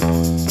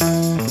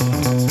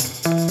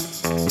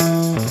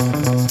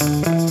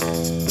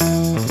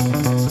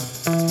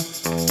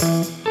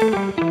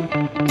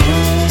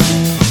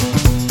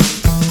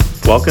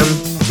Welcome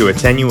to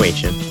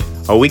Attenuation,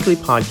 a weekly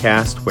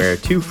podcast where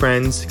two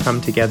friends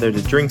come together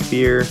to drink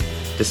beer,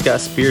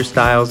 discuss beer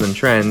styles and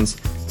trends,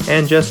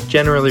 and just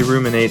generally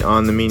ruminate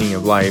on the meaning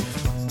of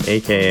life,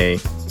 aka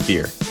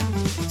beer.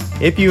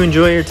 If you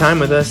enjoy your time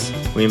with us,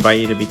 we invite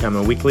you to become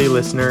a weekly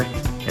listener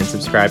and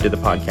subscribe to the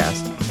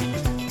podcast.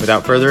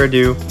 Without further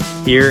ado,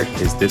 here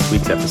is this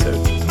week's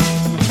episode.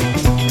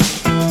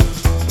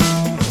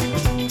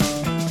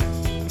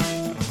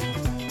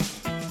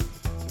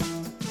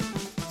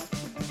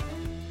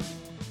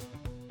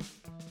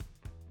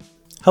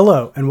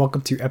 Hello, and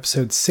welcome to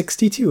episode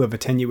 62 of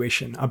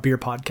Attenuation, a beer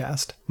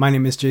podcast. My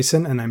name is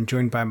Jason, and I'm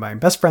joined by my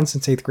best friend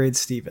since 8th grade,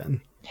 Steven.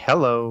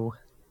 Hello.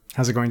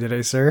 How's it going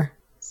today, sir?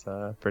 It's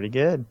pretty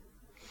good.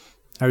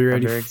 Are you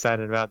ready? I'm very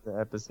excited about the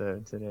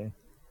episode today.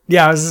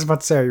 Yeah, I was just about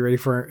to say, are you ready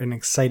for an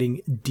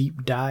exciting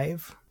deep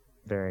dive?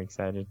 Very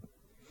excited.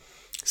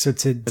 So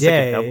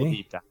today... It's like a double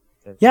deep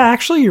dive. Yeah,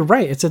 actually, you're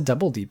right. It's a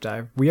double deep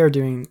dive. We are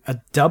doing a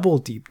double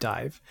deep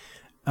dive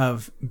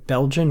of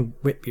Belgian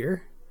Wit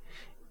beer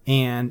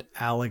and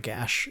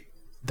Allagash,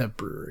 the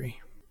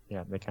brewery.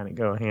 Yeah, they kind of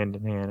go hand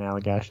in hand.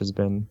 Allagash has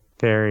been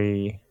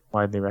very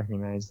widely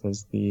recognized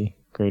as the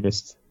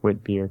greatest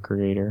wit beer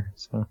creator.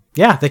 So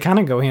yeah, they kind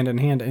of go hand in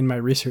hand. In my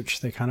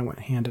research, they kind of went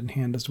hand in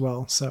hand as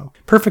well. So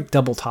perfect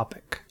double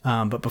topic.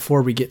 But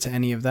before we get to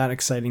any of that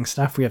exciting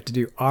stuff, we have to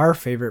do our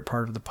favorite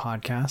part of the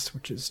podcast,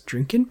 which is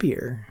drinking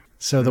beer.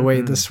 So the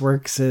way this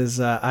works is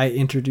I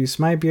introduce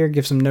my beer,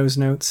 give some nose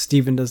notes.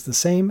 Steven does the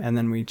same, and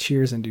then we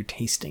cheers and do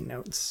tasting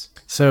notes.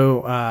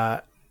 So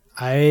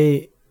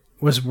I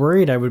was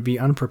worried I would be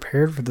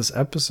unprepared for this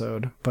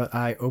episode, but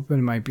I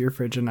opened my beer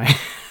fridge and I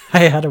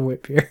had a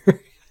wit beer.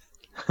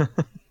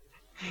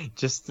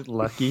 Just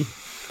lucky.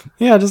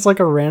 Yeah, just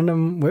like a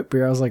random wit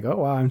beer. I was like, oh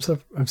wow,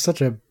 I'm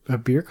such a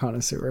beer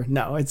connoisseur.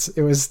 No,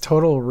 it was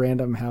total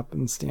random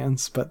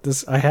happenstance.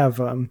 But I have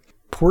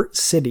Port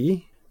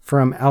City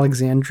from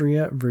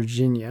Alexandria,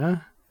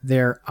 Virginia.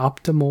 Their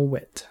Optimal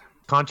Wit.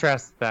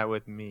 Contrast that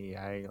with me.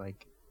 I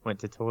went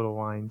to Total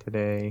Wine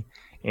today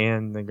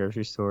and the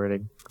grocery store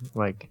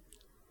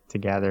to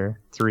gather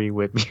 3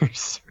 wit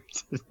beers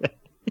today.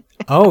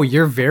 Oh,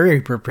 you're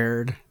very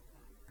prepared.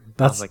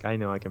 I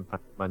know I can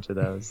find a bunch of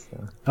those.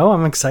 So. Oh,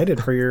 I'm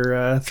excited for your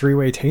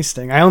 3-way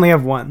tasting. I only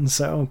have one,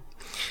 so.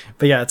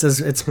 But yeah,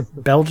 it's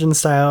Belgian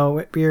style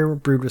wit beer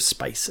brewed with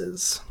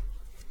spices.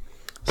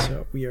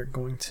 So we are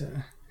going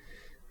to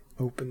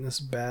open this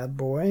bad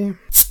boy.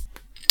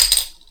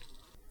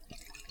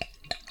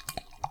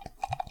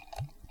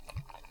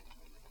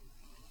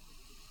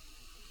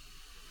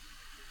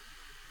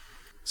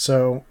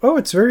 So,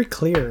 it's very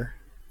clear.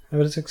 I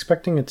was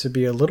expecting it to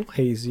be a little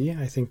hazy.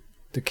 I think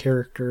the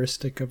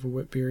characteristic of a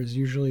wit beer is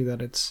usually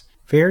that it's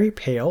very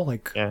pale,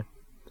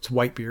 it's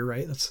white beer,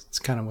 right? That's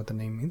kind of what the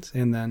name means.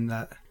 And then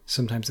that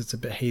sometimes it's a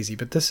bit hazy,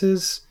 but this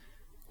is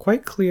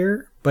quite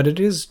clear, but it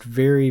is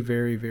very,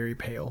 very, very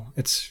pale.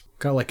 It's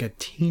got like a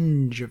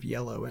tinge of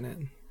yellow in it.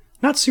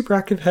 Not super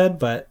active head,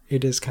 but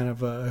it is kind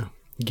of a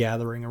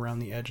gathering around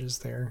the edges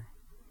there.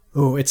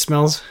 Oh, it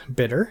smells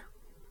bitter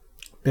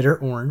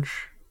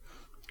orange,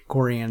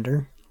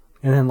 coriander,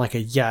 and then a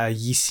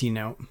yeasty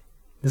note.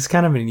 This is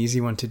kind of an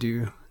easy one to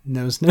do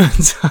nose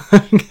notes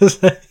on because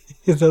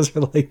those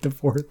are the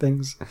 4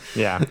 things.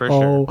 Yeah, for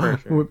sure.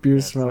 What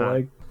beers smell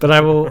like. But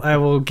I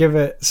will give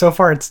it. So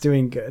far, it's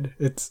doing good.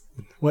 It's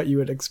what you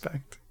would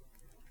expect.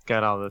 It's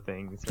got all the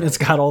things. Right? It's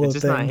got all the things.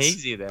 It's just not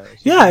hazy though.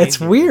 It's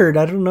weird.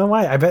 I don't know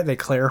why. I bet they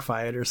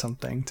clarify it or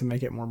something to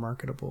make it more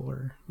marketable.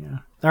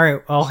 All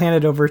right, I'll hand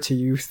it over to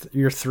you.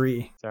 Your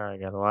 3. Sorry, I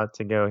got a lot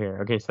to go here.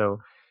 Okay, so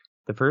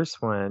the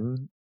first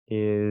one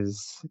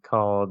is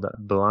called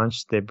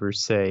Blanche de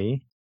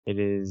Bruxelles. It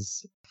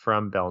is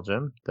from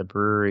Belgium. The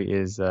brewery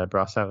is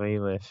Brasserie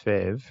de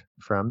Lefebvre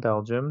from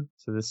Belgium.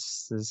 So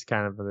this is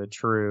kind of the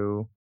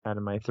true out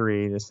of my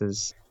 3.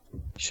 This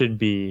should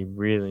be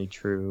really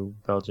true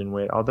Belgian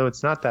wit, although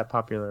it's not that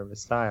popular of a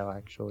style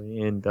actually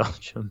in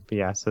Belgium. But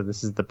yeah, so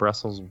this is the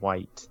Brussels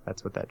White.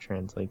 That's what that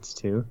translates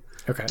to.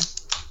 Okay.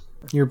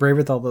 You're brave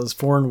with all those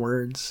foreign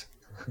words.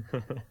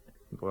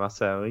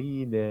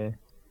 Brasserie de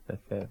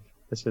Lefebvre.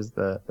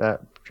 That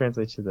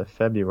translates to the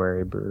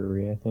February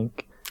brewery, I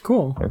think.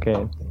 Cool.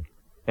 Okay.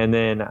 And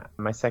then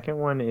my second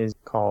one is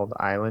called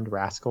Island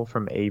Rascal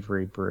from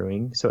Avery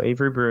Brewing. So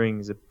Avery Brewing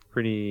is a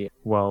pretty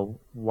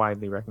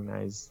widely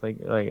recognized,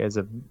 as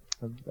a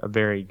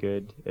very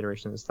good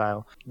iteration of the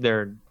style.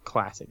 Their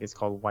classic is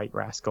called White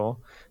Rascal.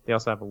 They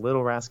also have a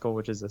Little Rascal,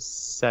 which is a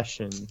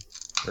session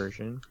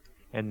version.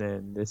 And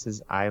then this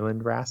is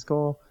Island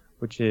Rascal,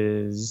 which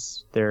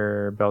is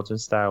their Belgian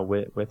style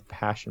wit with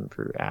passion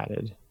fruit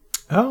added.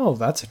 Oh,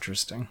 that's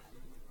interesting.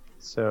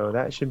 So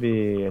that should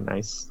be a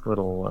nice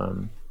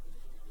little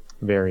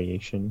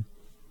variation.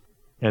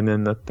 And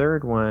then the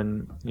third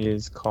one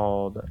is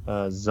called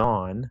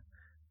Zon,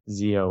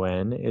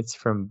 Z-O-N. It's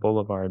from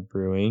Boulevard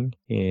Brewing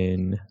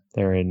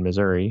they're in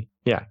Missouri.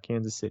 Yeah,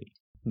 Kansas City.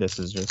 This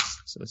is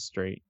just a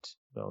straight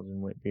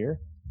Belgian wit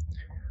beer.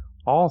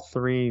 All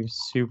 3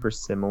 super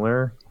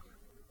similar.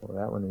 Well,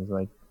 that one is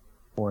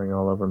pouring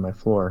all over my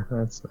floor.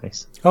 That's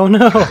nice. Oh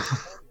no.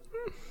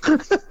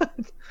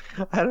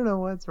 I don't know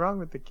what's wrong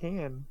with the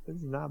can.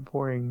 It's not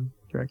pouring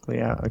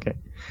directly out. Okay.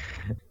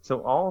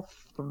 So all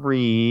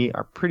three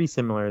are pretty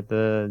similar.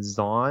 The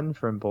Zon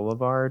from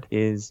Boulevard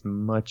is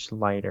much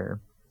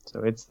lighter.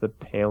 So it's the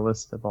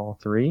palest of all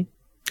three.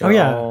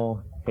 They're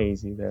all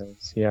hazy though.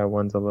 So yeah,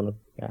 one's a little,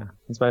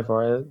 it's by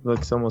far, it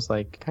looks almost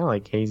like, kind of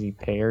like hazy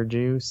pear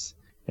juice.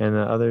 And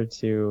the other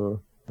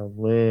two are a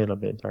little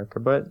bit darker.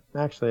 But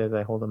actually, as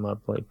I hold them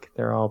up, like,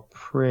 they're all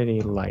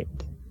pretty light.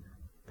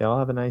 They all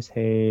have a nice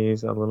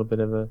haze, a little bit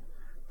of a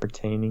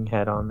retaining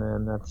head on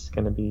them. That's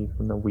going to be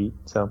from the wheat.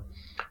 So,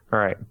 all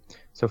right.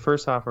 So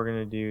first off, we're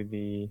going to do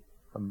the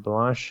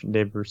Blanche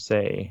de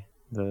Bruxelles,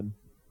 the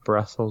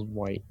Brussels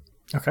white.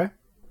 Okay.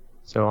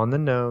 So on the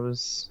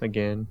nose,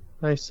 again,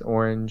 nice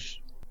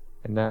orange,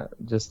 and that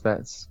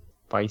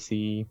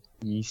spicy,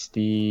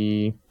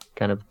 yeasty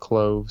kind of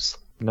cloves.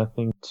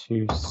 Nothing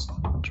too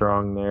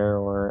strong there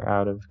or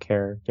out of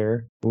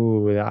character.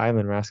 Ooh, the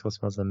Island Rascal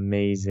smells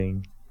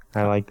amazing.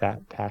 I like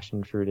that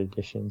passion fruit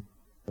addition.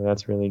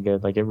 That's really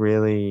good. Like, it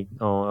really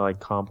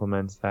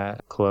complements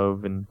that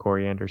clove and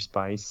coriander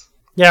spice.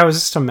 Yeah, I was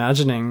just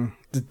imagining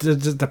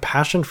the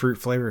passion fruit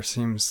flavor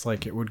seems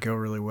like it would go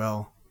really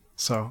well.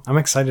 So I'm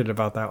excited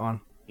about that one.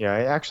 Yeah,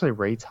 it actually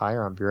rates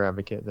higher on Beer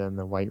Advocate than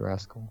the White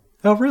Rascal.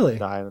 Oh, really?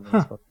 The Island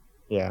Rascal.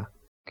 Yeah.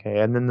 Okay,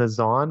 and then the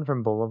Zon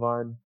from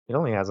Boulevard, it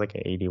only has like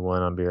an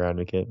 81 on Beer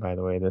Advocate, by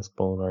the way, this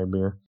Boulevard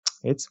beer.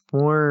 It's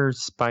more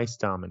spice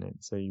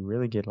dominant, so you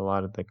really get a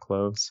lot of the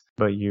cloves,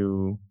 but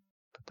the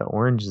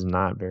orange is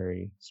not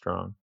very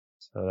strong.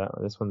 So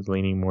this one's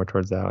leaning more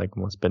towards that like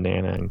almost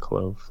banana and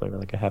clove flavor,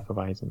 like a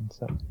Hefeweizen.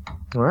 So,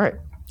 all right.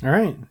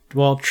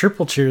 Well,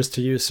 triple cheers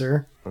to you,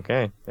 sir.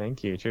 Okay,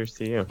 thank you. Cheers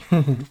to you.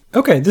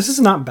 Okay, this is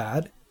not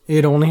bad.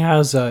 It only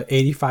has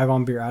 85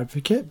 on Beer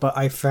Advocate, but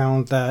I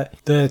found that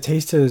the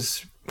taste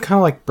is kind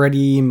of like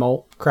bready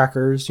malt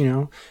crackers,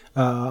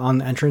 on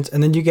the entrance,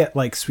 and then you get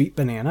like sweet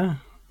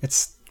banana.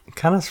 It's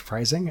kind of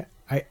surprising.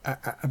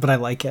 But I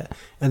like it.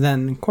 And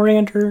then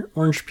coriander,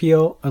 orange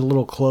peel, a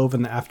little clove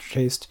in the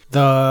aftertaste.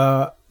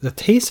 The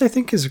taste I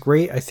think is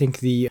great. I think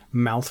the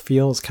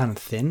mouthfeel is kind of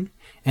thin,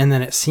 and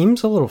then it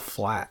seems a little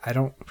flat. I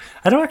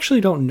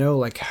don't know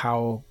like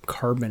how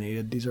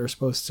carbonated these are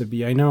supposed to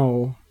be. I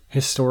know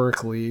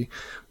historically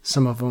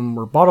some of them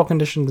were bottle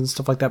conditioned and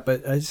stuff like that,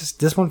 but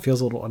this one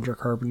feels a little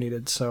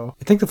undercarbonated. So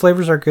I think the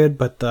flavors are good,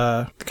 but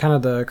the kind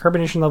of the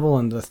carbonation level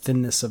and the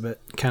thinness of it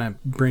kind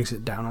of brings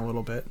it down a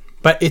little bit.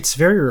 But it's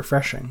very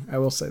refreshing, I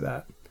will say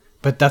that.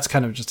 But that's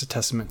kind of just a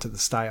testament to the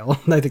style.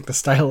 I think the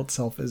style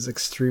itself is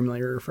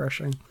extremely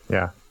refreshing.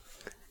 Yeah.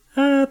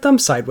 Thumb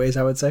sideways,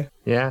 I would say.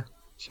 Yeah,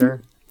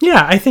 sure.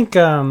 Yeah, I think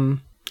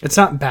it's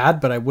not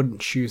bad, but I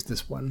wouldn't choose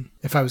this one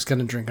if I was going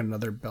to drink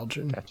another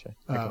Belgian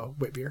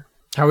wit beer.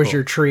 How was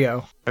your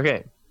trio?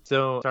 Okay,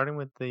 so starting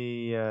with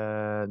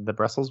the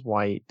Brussels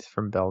white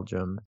from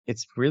Belgium,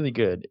 it's really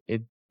good.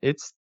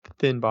 It's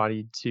thin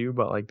bodied too,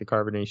 but like the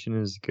carbonation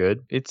is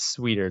good. It's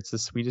sweeter. It's the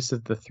sweetest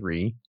of the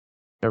three.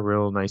 A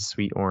real nice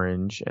sweet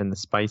orange, and the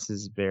spice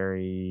is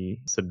very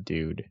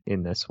subdued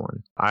in this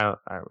one. I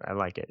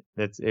like it.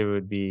 It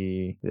would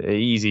be an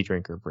easy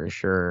drinker for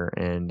sure,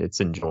 and it's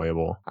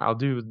enjoyable. I'll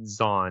do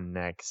Zon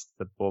next,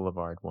 the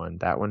Boulevard one.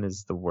 That one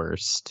is the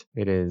worst.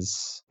 It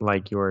is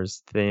like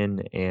yours,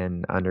 thin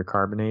and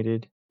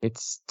undercarbonated.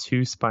 It's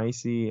too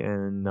spicy,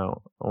 and the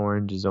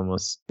orange is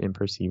almost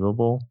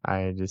imperceivable.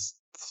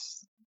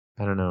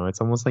 I don't know. It's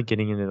almost like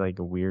getting into like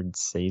a weird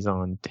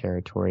Saison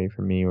territory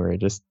for me, where it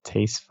just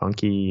tastes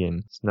funky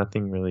and there's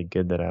nothing really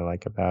good that I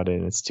like about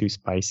it. It's too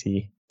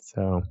spicy.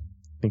 So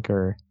I think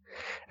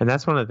and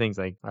that's one of the things,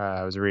 like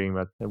I was reading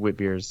about, the wit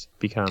beers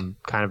become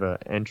kind of an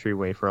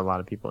entryway for a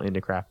lot of people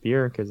into craft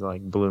beer, because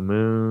like Blue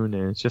Moon,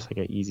 and it's just like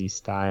an easy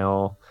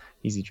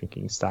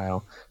drinking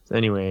style. So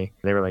anyway,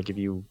 they were like, if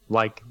you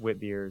like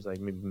wit beers, like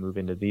maybe move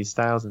into these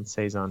styles, and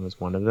Saison was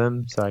one of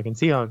them. So I can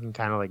see how it can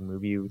kind of like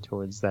move you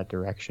towards that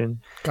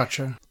direction.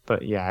 Gotcha.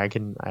 But yeah,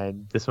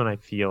 this one I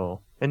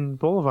feel, and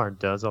Boulevard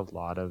does a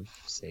lot of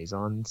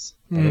Saisons.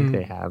 I think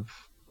they have,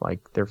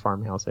 like, their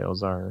farmhouse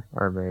ales are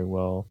very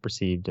well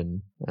received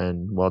and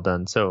well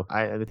done. So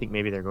I think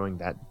maybe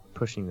they're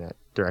pushing that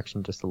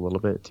direction just a little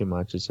bit too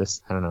much. It's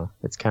just, I don't know.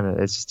 It's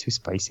just too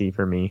spicy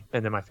for me.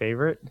 And then my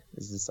favorite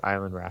is this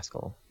Island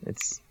Rascal.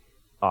 It's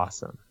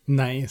awesome.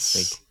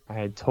 Nice. Like,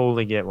 I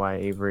totally get why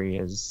Avery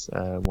has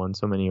won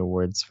so many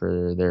awards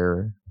for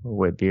their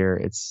wit beer.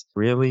 It's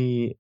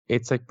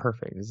like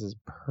perfect. This is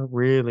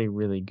really,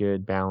 really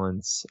good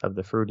balance of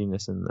the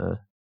fruitiness and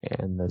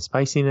the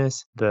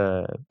spiciness.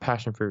 The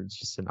passion fruit is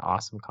just an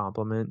awesome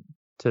complement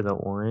to the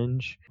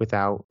orange,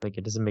 without, like,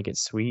 it doesn't make it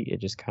sweet.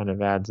 It just kind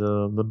of adds a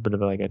little bit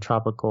of like a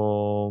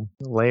tropical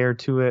layer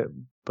to it,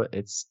 but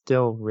it's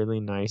still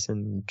really nice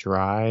and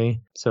dry.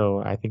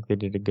 So I think they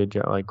did a good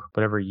job. Like,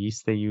 whatever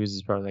yeast they use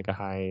is probably like a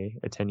high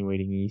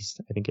attenuating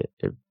yeast. I think it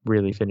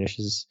really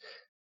finishes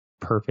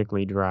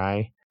perfectly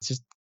dry. It's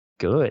just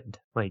good.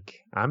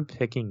 Like, I'm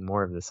picking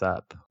more of this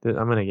up.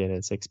 I'm going to get a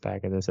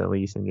 6-pack of this at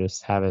least and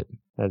just have it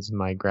as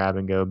my grab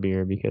and go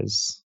beer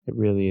because it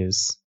really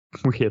is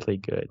really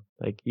good.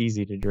 Like,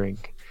 easy to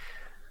drink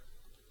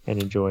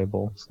and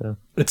enjoyable. So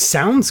it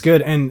sounds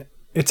good, and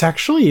it's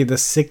actually the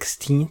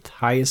 16th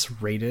highest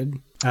rated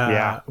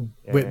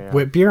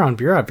wit beer on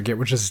Beer Advocate,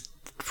 which is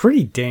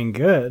pretty dang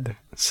good.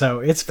 So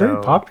it's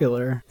very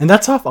popular, and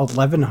that's off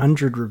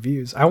 1,100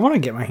 reviews. I want to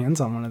get my hands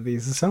on one of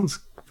these. It sounds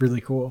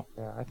really cool.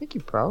 Yeah, I think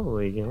you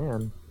probably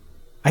can.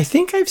 I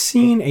think I've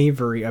seen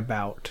Avery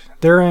about.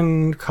 They're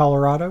in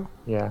Colorado.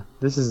 Yeah,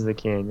 this is the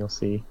can you'll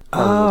see.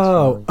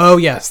 Oh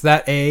yes,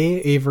 that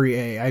Avery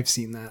A. I've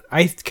seen that.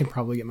 I can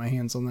probably get my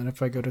hands on that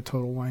if I go to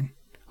Total Wine.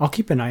 I'll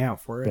keep an eye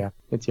out for it. Yeah,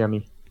 it's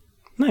yummy.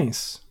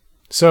 Nice.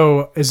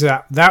 So is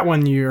that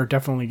one you're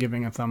definitely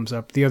giving a thumbs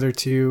up? The other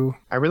two,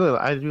 I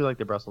do like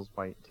the Brussels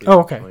White too. Oh,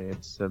 okay. Actually.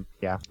 It's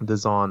the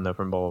Zon though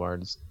from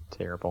Boulevard is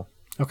terrible.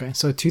 Okay,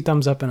 so 2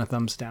 thumbs up and a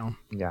thumbs down.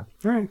 Yeah.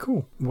 All right,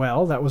 cool.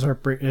 Well, that was our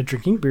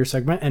drinking beer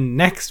segment. And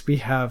next we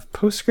have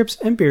postscripts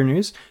and beer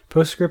news.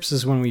 Postscripts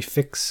is when we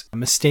fix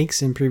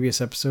mistakes in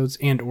previous episodes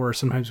and or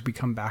sometimes we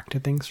come back to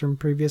things from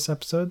previous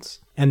episodes.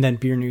 And then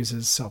beer news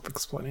is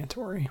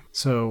self-explanatory.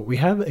 So we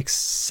have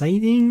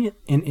exciting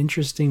and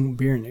interesting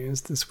beer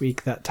news this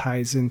week that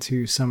ties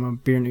into some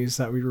of beer news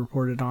that we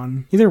reported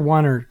on either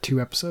 1 or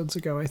 2 episodes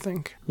ago, I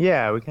think.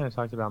 Yeah, we kind of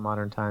talked about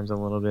Modern Times a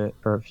little bit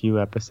for a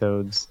few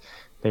episodes.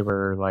 They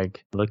were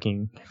like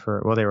looking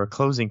for, they were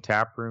closing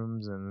tap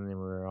rooms and they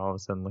were all of a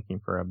sudden looking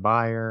for a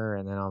buyer.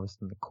 And then all of a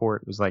sudden the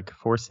court was like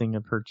forcing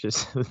a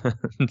purchase.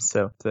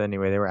 So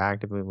anyway, they were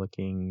actively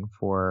looking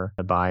for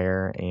a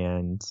buyer,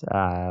 and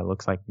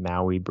looks like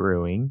Maui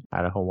Brewing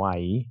out of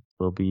Hawaii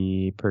will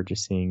be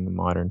purchasing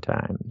Modern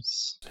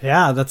Times.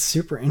 Yeah, that's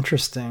super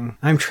interesting.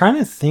 I'm trying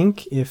to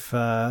think if,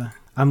 I'm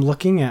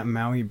looking at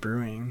Maui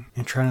Brewing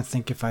and trying to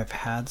think if I've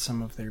had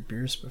some of their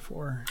beers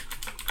before.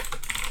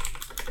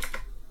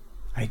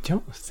 I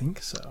don't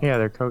think so. Yeah,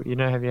 their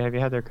have you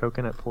had their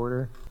coconut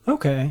porter?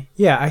 Okay.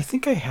 Yeah, I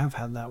think I have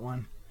had that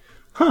one.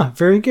 Huh,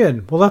 very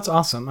good. Well, that's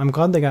awesome. I'm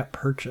glad they got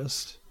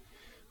purchased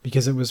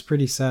because it was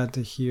pretty sad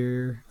to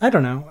hear. I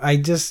don't know.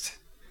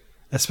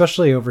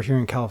 Especially over here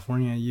in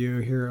California, you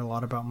hear a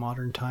lot about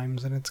Modern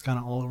Times and it's kind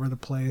of all over the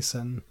place,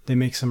 and they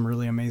make some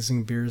really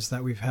amazing beers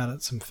that we've had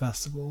at some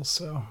festivals.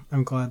 So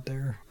I'm glad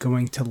they're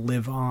going to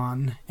live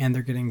on and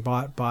they're getting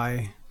bought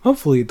by...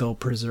 Hopefully they'll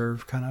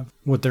preserve kind of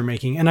what they're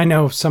making. And I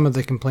know some of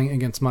the complaint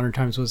against Modern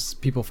Times was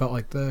people felt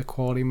like the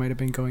quality might have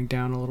been going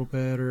down a little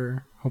bit,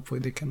 or hopefully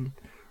they can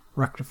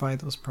rectify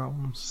those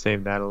problems.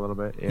 Save that a little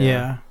bit.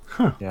 Yeah.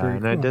 Huh, yeah,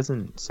 and cool. It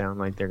doesn't sound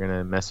like they're going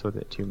to mess with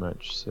it too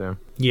much. So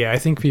yeah, I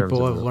think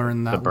people have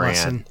learned that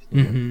lesson.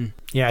 Mm-hmm.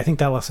 Yeah, I think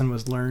that lesson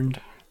was learned.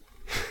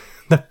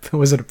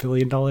 Was it $1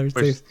 billion?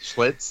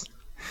 Schlitz?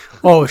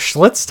 Oh,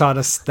 Schlitz taught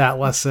us that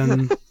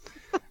lesson.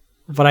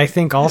 But I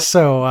think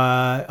also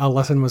a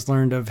lesson was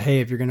learned of, hey,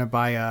 if you're going to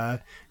buy a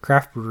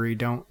craft brewery,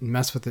 don't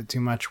mess with it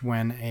too much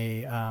when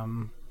it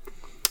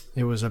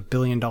was $1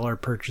 billion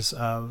purchase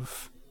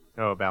of...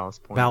 Oh,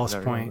 Ballast Point.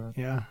 Ballast Point,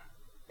 yeah.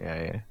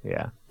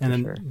 Yeah. And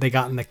then they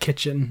got in the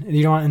kitchen. And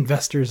you don't want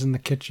investors in the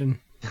kitchen.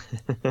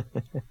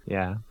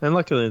 Yeah. And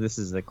luckily this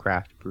is a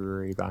craft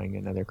brewery buying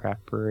another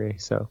craft brewery,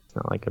 so it's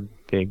not like a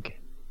big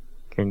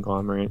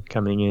conglomerate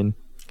coming in.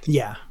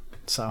 Yeah.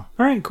 So,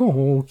 all right, cool.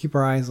 We'll keep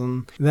our eyes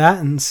on that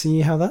and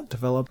see how that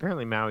develops.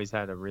 Apparently, Maui's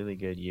had a really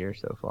good year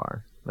so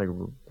far. Like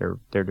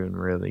they're doing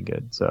really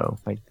good. So,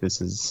 like, this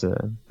is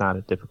not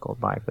a difficult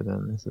buy for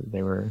them.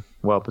 They were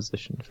well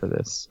positioned for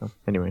this. So,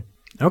 anyway.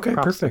 Okay,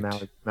 props perfect.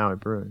 To Maui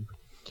Brewing,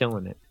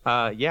 killing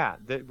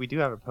it. We do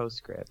have a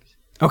postscript.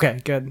 Okay,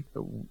 good.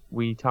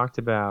 We talked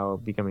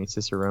about becoming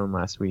Cicerone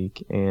last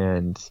week,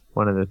 and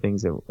one of the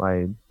things that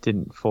I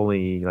didn't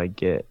fully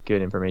get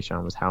good information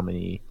on was how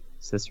many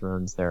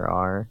Cicerones there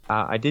are.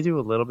 I did do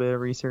a little bit of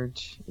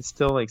research. It's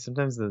still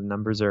sometimes the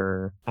numbers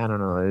are, I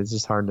don't know, it's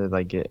just hard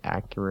to get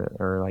accurate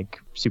or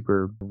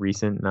super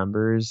recent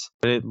numbers,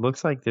 but it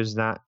looks like there's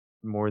not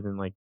more than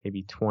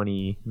maybe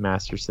 20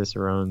 Master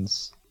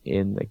Cicerones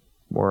in the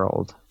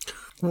world.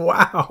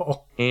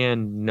 Wow.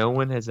 And no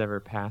one has ever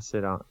passed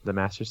it on the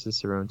Master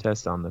Cicerone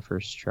test on the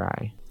first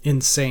try.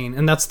 Insane.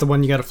 And that's the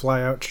one you got to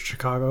fly out to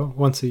Chicago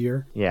once a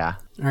year? Yeah.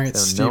 All right,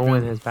 so Steven. No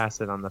one has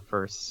passed it on the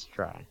first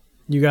try.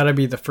 You gotta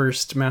be the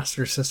first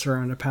Master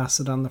Cicerone to pass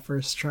it on the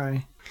first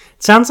try.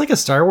 It sounds like a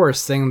Star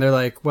Wars thing. They're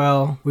like,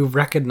 well, we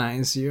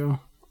recognize you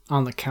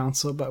on the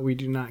council, but we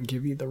do not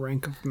give you the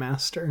rank of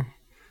Master.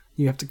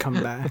 You have to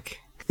come back.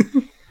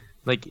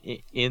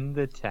 In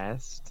the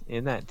test,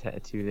 in that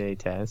 2-day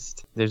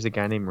test, there's a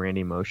guy named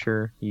Randy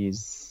Mosher.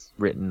 He's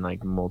written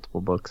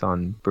multiple books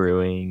on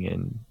brewing,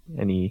 and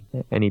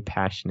any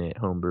passionate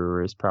home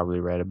brewer has probably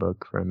read a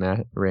book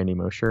from Randy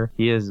Mosher.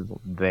 He is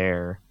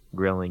there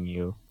grilling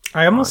you.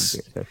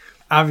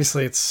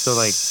 Obviously it's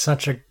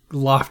such a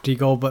lofty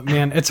goal, but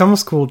man, it's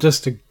almost cool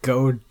just to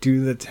go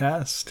do the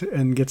test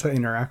and get to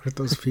interact with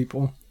those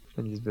people.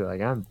 And just be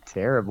like, I'm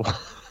terrible.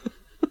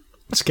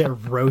 Just get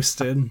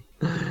roasted.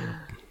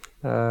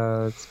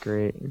 That's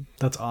great.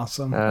 That's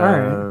awesome. All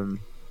right.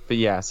 But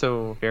yeah,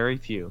 so very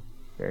few.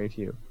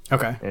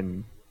 Okay.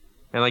 And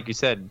like you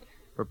said,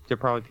 there are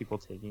probably people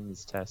taking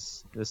this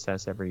test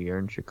every year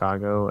in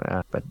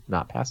Chicago, but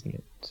not passing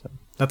it. So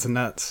that's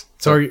nuts.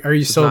 So are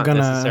you still not gonna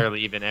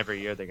necessarily even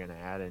every year they're gonna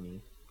add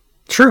any?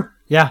 True.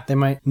 Yeah, they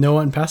might. No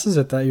one passes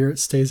it that year. It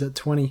stays at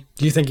 20.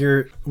 Do you think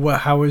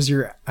how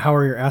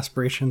are your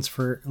aspirations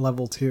for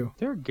level 2?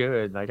 They're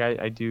good. Like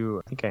I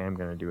think I am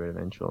gonna do it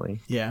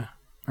eventually. Yeah.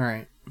 All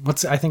right.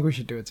 I think we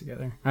should do it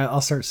together. I'll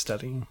start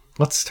studying.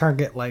 Let's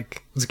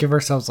give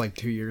ourselves like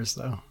 2 years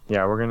though.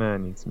 Yeah, we're gonna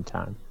need some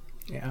time.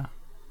 Yeah.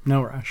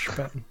 No rush,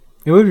 but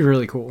it would be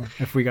really cool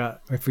if we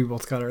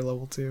both got our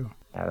level 2.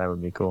 Yeah, that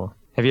would be cool.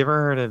 Have you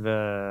ever heard of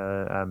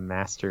a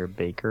master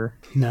baker?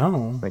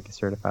 No. Like a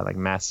certified like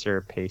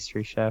master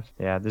pastry chef?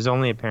 Yeah, there's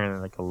only apparently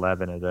like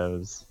 11 of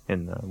those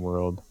in the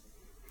world.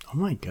 Oh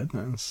my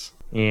goodness.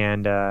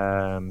 And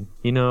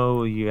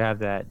you have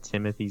that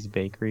Timothy's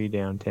Bakery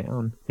downtown.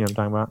 You know what I'm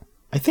talking about?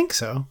 I think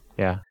so.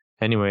 Yeah.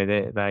 Anyway,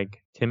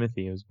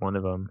 Timothy was one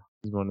of them.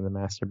 He's one of the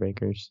master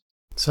bakers.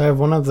 So I have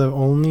one of the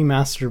only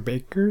master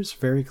bakers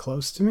very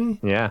close to me?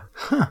 Yeah.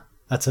 Huh.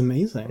 That's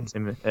amazing.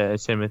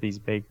 Timothy's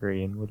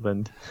Bakery in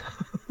Woodland.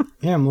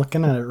 Yeah, I'm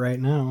looking at it right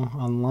now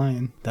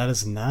online. That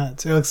is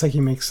nuts. It looks like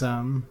he makes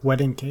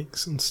wedding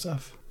cakes and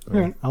stuff. All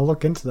right, I'll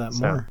look into that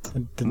more.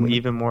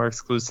 Even more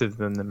exclusive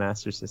than the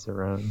Master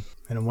Cicerone.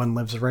 And one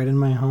lives right in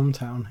my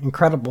hometown.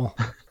 Incredible.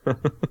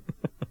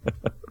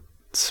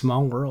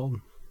 Small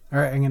world. All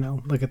right, I'm going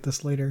to look at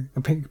this later.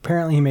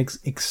 Apparently he makes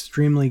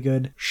extremely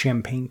good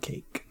champagne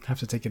cake. I have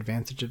to take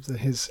advantage of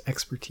his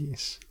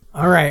expertise.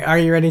 All right, are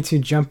you ready to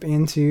jump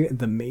into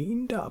the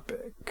main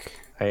topic?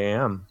 I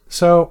am.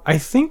 So I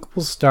think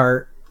we'll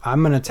start.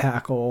 I'm going to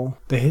tackle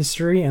the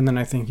history, and then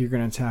I think you're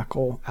going to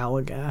tackle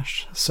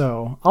Allagash.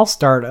 So I'll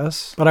start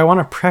us, but I want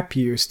to prep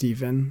you,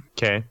 Stephen.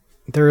 Okay.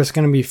 There is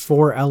going to be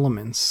 4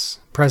 elements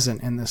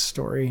present in this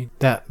story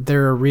that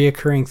they're a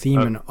reoccurring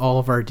theme in all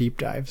of our deep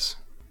dives.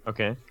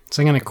 Okay.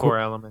 So I'm going to 4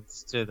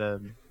 elements to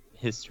the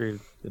history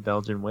of the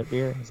Belgian wit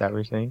beer. Is that what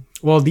you're saying?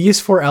 Well,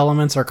 these 4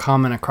 elements are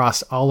common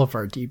across all of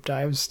our deep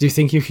dives. Do you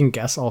think you can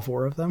guess all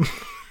 4 of them?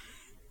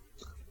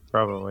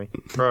 Probably.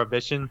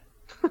 Prohibition.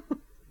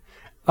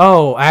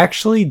 Oh, I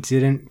actually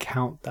didn't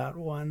count that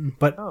one,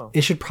 but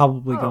it should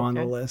probably go on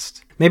the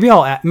list. Maybe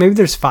I'll add, maybe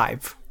there's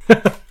 5.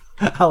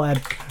 I'll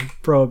add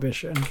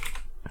prohibition.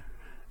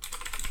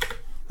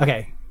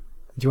 Okay.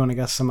 Do you want to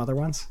guess some other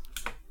ones?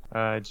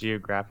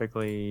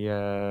 Geographically,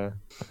 I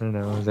don't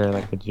know. Is there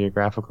like a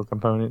geographical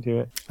component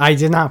to it? I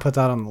did not put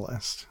that on the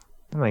list.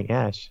 Oh my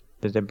gosh.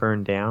 Did it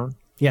burn down?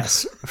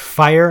 Yes.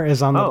 Fire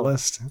is on the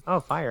list.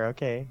 Oh, fire.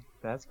 Okay.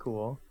 That's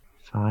cool.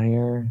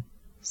 Fire.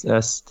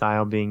 A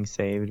style being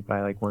saved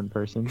by like one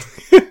person.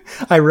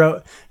 I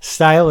wrote,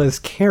 style is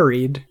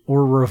carried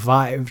or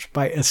revived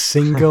by a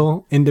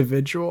single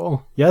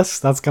individual. Yes,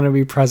 that's going to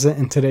be present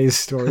in today's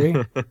story.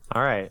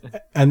 All right.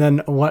 And then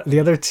the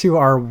other 2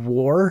 are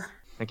war.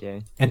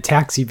 Okay. And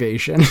tax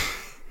evasion.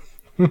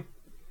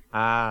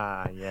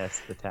 Ah,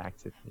 yes, the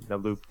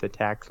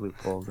tax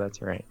loopholes.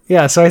 That's right.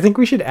 Yeah, so I think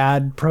we should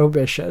add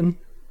prohibition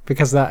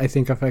because that I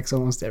think affects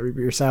almost every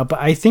beer style.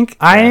 But I think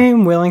I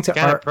am willing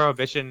to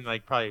prohibition,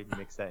 like probably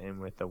mix that in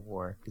with the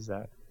war. Is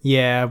that?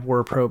 Yeah,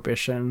 war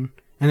prohibition.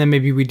 And then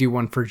maybe we do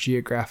one for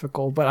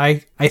geographical. But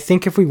I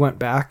think if we went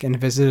back and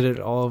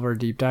visited all of our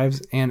deep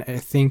dives, and I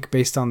think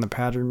based on the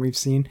pattern we've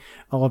seen,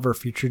 all of our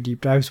future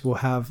deep dives will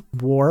have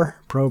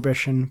war,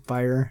 prohibition,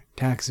 fire,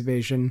 tax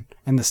evasion,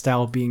 and the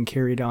style being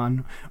carried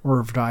on or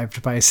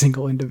revived by a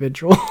single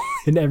individual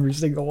in every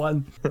single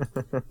one.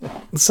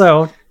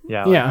 So,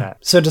 yeah.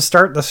 So to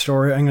start the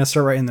story, I'm going to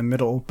start right in the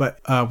middle, but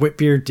wit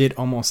beer did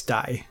almost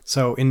die.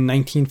 So in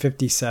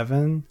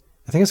 1957,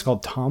 I think it's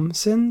called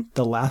Thomson,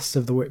 the last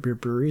of the wit beer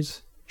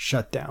breweries,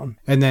 shut down.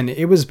 And then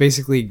it was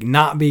basically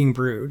not being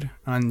brewed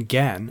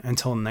again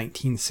until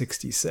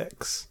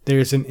 1966.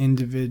 There's an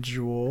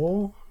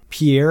individual,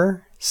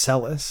 Pierre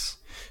Celis,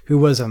 who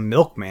was a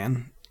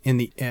milkman in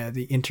the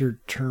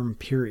interterm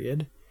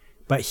period,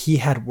 but he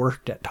had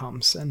worked at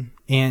Thomson.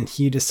 And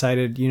he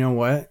decided, you know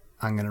what?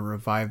 I'm going to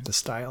revive the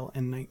style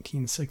in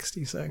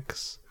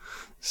 1966.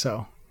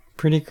 So,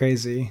 pretty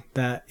crazy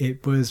that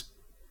it was...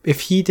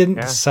 If he didn't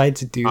decide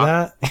to do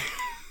that,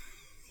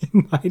 it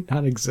might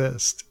not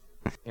exist.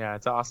 Yeah,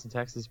 it's an Austin,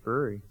 Texas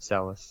brewery,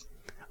 Celis.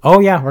 Oh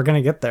yeah, we're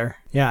gonna get there.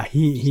 Yeah,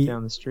 he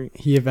down the street.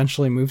 He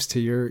eventually moves to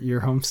your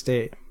home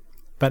state,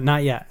 but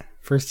not yet.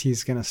 First,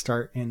 he's gonna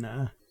start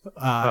in.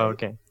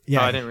 Okay.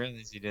 Yeah, I didn't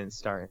realize he didn't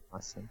start in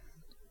Austin.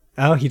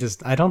 Oh, he does.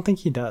 I don't think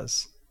he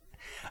does.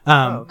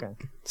 Okay.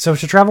 So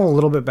to travel a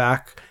little bit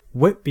back,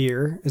 wit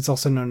beer is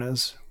also known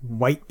as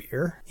white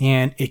beer,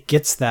 and it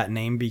gets that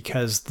name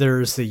because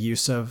there's the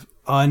use of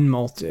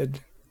unmalted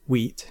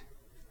wheat,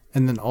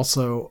 and then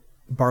also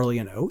barley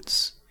and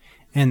oats,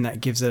 and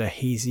that gives it a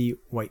hazy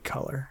white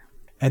color.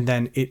 And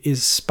then it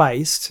is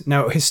spiced.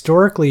 Now,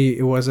 historically,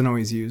 it wasn't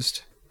always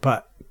used,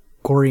 but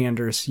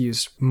coriander is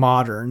used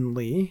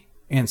modernly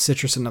and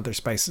citrus and other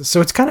spices. So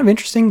it's kind of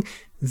interesting,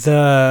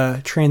 the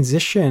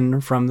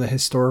transition from the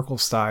historical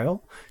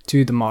style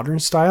to the modern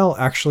style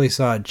actually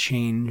saw a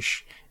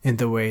change in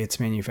the way it's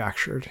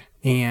manufactured.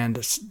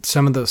 And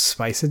some of those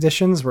spice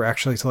additions were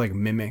actually to like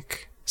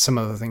mimic some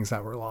of the things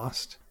that were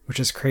lost, which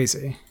is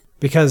crazy.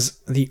 Because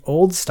the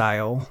old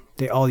style,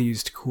 they all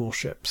used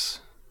coolships.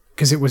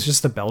 Because it was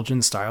just the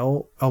Belgian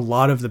style. A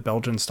lot of the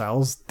Belgian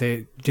styles,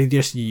 they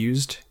just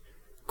used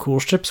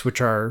coolships,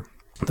 which are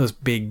those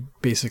big,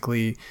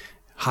 basically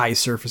high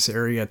surface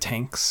area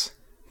tanks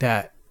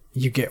that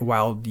you get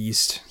wild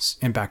yeast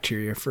and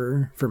bacteria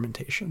for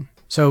fermentation.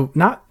 So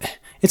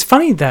it's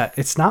funny that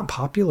it's not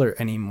popular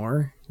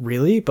anymore,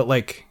 really. But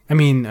like, I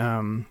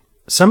mean,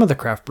 some of the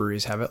craft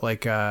breweries have it.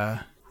 Like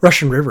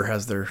Russian River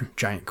has their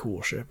giant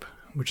coolship,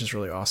 which is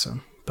really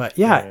awesome. But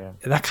yeah,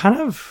 that kind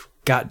of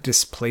got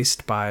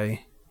displaced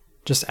by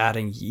just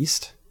adding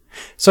yeast.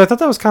 So I thought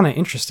that was kind of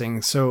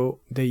interesting. So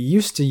they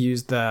used to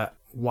use that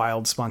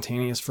wild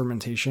spontaneous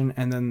fermentation,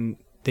 and then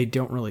they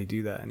don't really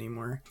do that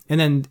anymore. And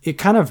then it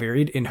kind of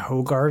varied in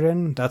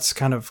Hoegaarden. That's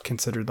kind of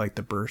considered like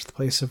the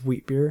birthplace of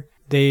wheat beer.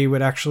 They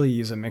would actually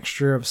use a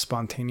mixture of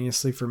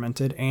spontaneously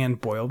fermented and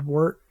boiled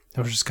wort.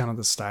 That was just kind of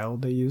the style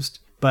they used.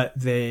 But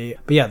they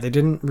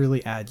didn't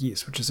really add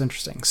yeast, which is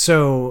interesting.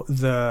 So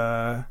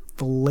the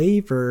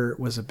flavor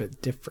was a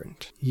bit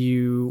different.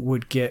 You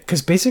would get,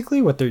 because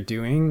basically what they're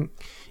doing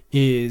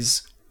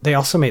is they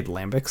also made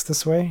lambics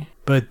this way,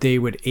 but they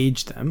would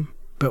age them.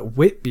 But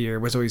wit beer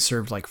was always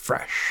served like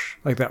fresh.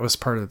 Like that was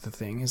part of the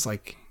thing, is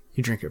like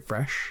you drink it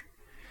fresh.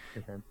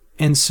 Okay.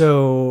 And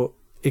so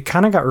it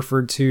kind of got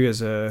referred to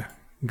as a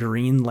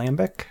green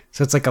lambic.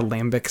 So it's like a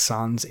lambic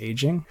sans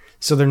aging.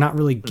 So they're not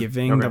really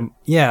giving them,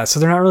 so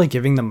they're not really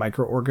giving the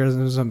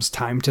microorganisms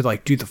time to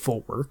like do the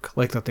full work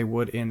like that they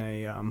would in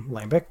a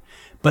lambic,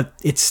 but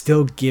it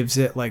still gives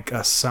it like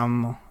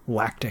some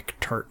lactic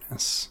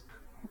tartness,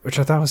 which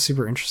I thought was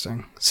super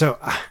interesting. So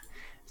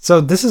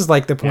this is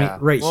like the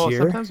point here.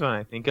 Sometimes when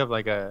I think of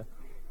when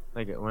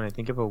I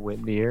think of a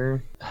wit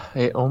beer,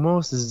 it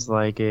almost is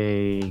like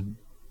a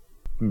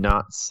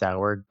not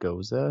sour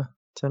goza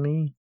to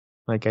me.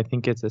 Like I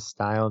think it's a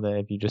style that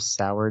if you just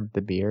soured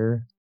the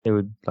beer, it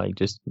would like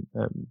just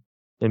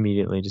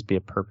immediately just be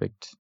a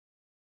perfect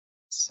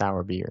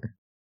sour beer.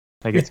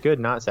 Like it's good,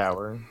 not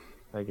sour.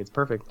 Like it's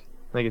perfect.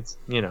 Like it's,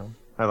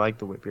 I like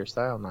the wit beer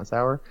style, not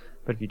sour.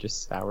 But if you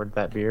just soured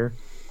that beer,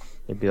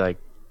 it'd be like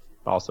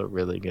also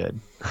really good.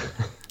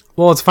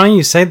 Well, it's funny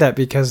you say that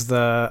because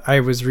I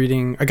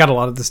got a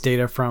lot of this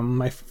data from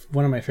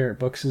one of my favorite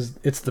books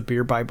it's the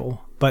Beer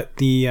Bible. But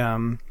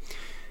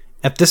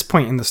at this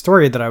point in the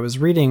story that I was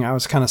reading, I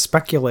was kind of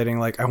speculating,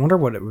 like, I wonder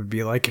what it would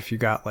be like if you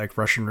got like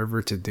Russian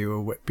River to do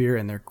a wit beer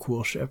in their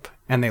coolship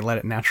and they let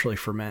it naturally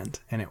ferment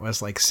and it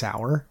was like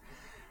sour.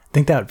 I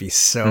think that would be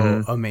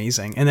so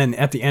amazing. And then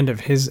at the end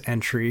of his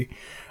entry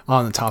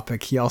on the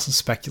topic, he also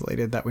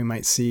speculated that we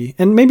might see,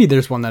 and maybe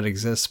there's one that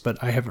exists, but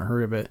I haven't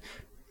heard of it,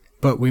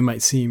 but we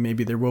might see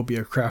maybe there will be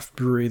a craft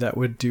brewery that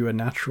would do a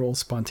natural,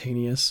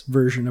 spontaneous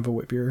version of a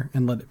wit beer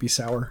and let it be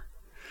sour,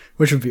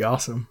 which would be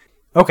awesome.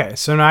 Okay,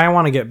 so now I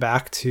want to get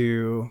back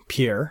to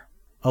Pierre,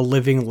 a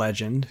living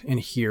legend and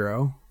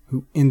hero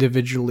who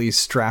individually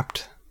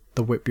strapped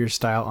the wit beer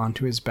style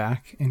onto his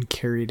back and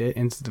carried it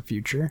into the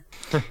future.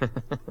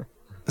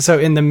 So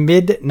in the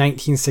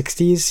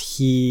mid-1960s,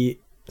 he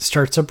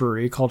starts a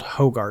brewery called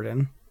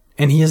Hoegaarden,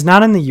 and he is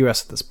not in the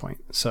U.S. at this point.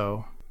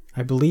 So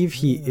I believe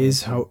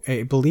he's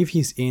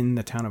in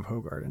the town of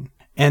Hoegaarden.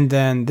 And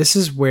then this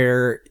is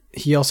where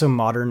he also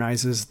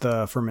modernizes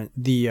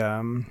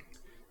the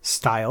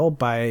style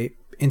by,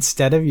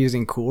 instead of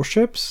using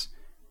coolships,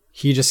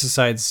 he just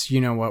decides, you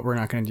know what, we're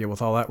not going to deal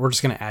with all that. We're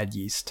just going to add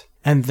yeast.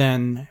 And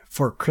then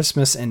for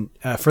Christmas and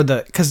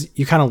because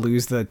you kind of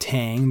lose the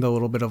tang, the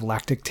little bit of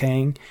lactic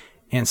tang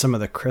and some of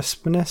the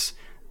crispness,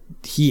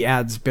 he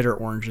adds bitter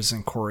oranges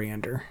and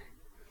coriander.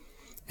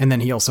 And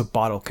then he also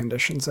bottle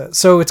conditions it.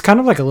 So it's kind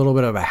of like a little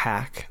bit of a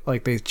hack.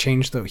 Like he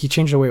changed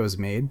the way it was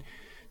made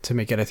to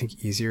make it, I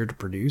think, easier to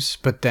produce,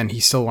 but then he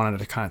still wanted it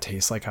to kind of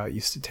taste like how it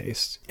used to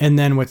taste. And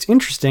then what's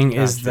interesting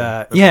is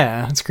that,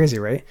 it's crazy,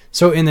 right?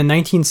 So in the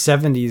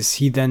 1970s,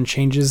 he then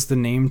changes the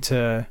name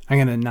to, I'm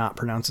going to not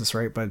pronounce this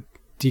right, but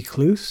De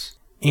Kloos.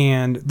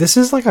 And this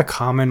is like a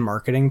common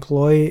marketing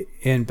ploy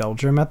in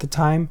Belgium at the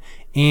time.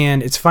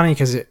 And it's funny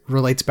because it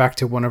relates back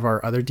to one of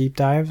our other deep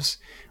dives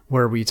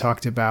where we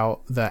talked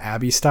about the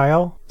Abbey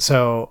style.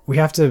 So we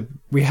have to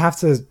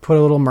put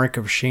a little mark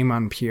of shame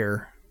on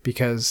Pierre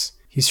because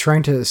he's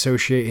trying to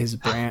associate his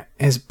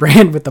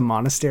brand with the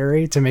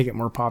monastery to make it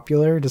more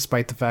popular,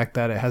 despite the fact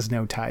that it has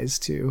no ties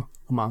to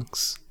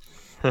monks.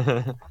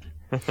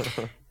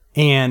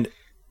 And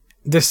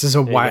this is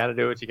you gotta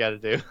do what you gotta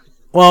do.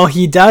 Well,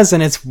 he does,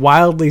 and it's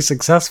wildly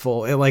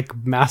successful. It like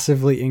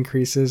massively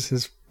increases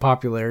his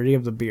popularity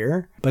of the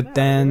beer. But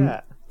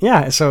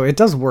so it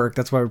does work.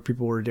 That's why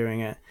people were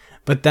doing it.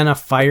 But then a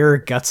fire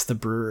guts the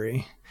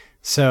brewery.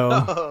 So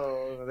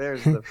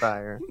there's the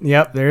fire.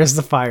 Yep, there's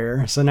the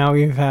fire. So now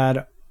we've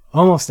had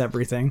almost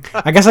everything.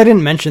 I guess I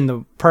didn't mention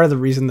the part of the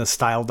reason the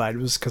style died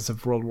was because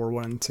of World War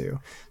I and II.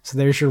 So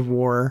there's your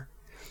war.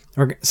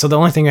 So the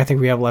only thing I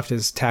think we have left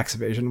is tax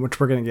evasion, which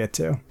we're going to get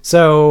to.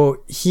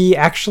 So he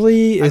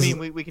actually is... I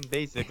mean, we can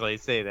basically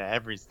say that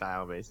every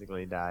style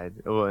basically died.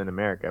 Well, in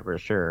America, for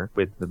sure,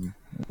 with the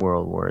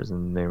world wars,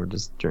 and they were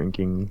just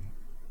drinking.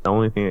 The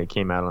only thing that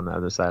came out on the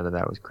other side of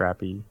that was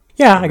crappy.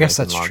 Yeah, I guess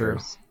that's true.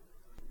 lagers.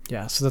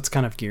 Yeah, so that's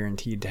kind of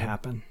guaranteed to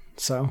happen.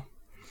 So...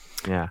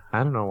 Yeah,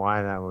 I don't know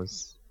why that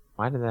was...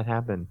 Why did that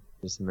happen?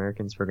 Just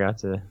Americans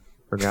forgot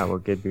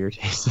what good beer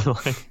tasted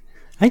like.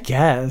 I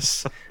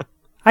guess...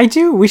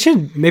 we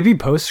should maybe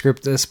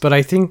postscript this, but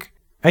I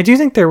do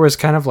think there was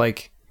kind of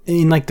like,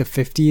 in like the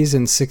 50s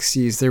and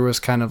 60s, there was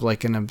kind of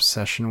like an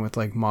obsession with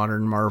like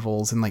modern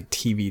marvels and like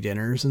TV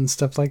dinners and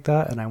stuff like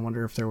that. And I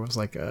wonder if there was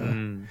like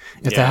that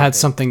had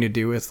something to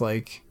do with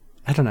like,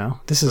 I don't know.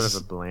 This sort is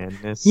of a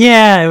blandness.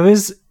 Yeah,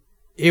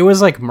 it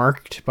was like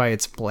marked by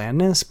its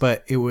blandness,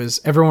 but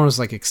everyone was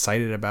like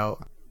excited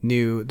about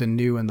the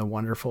new and the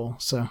wonderful.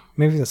 So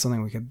maybe that's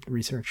something we could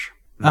research.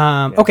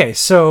 Okay.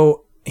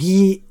 So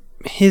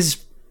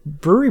his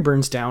brewery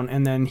burns down,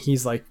 and then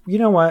he's like, you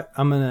know what,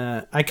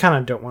 I kind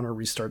of don't want to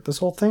restart this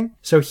whole thing.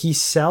 So he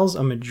sells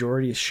a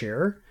majority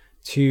share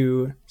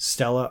to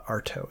Stella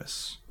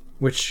Artois,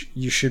 which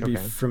you should be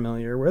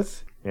familiar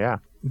with. Yeah.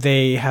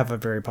 They have a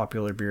very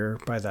popular beer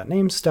by that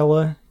name,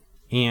 Stella,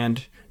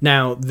 and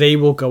now they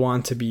will go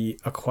on to be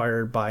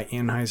acquired by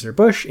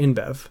Anheuser-Busch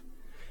InBev,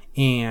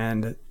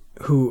 and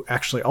who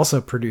actually also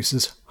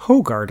produces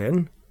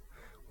Hoegaarden,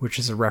 which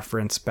is a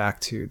reference back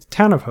to the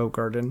town of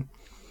Hoegaarden.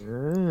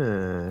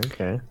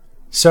 Okay.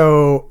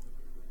 So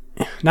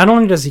not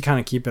only does he kind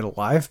of keep it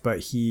alive, but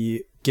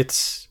he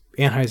gets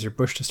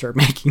Anheuser-Busch to start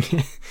making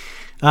it.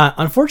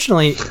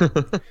 Unfortunately,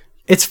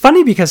 it's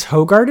funny because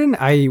Hoegaarden,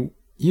 I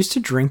used to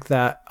drink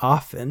that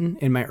often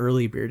in my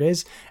early beer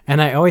days, and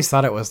I always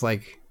thought it was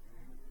like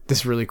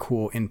this really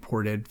cool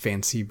imported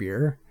fancy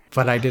beer,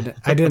 but I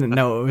didn't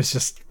know it was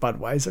just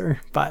Budweiser.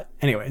 But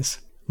anyways,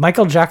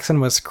 Michael Jackson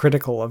was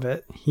critical of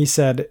it. He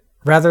said,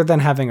 rather than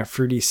having a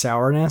fruity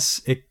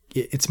sourness,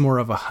 it's more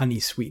of a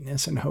honey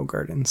sweetness in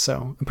Hoegaarden.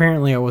 So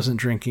apparently I wasn't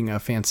drinking a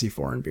fancy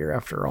foreign beer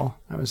after all.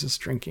 I was just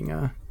drinking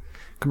a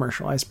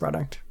commercialized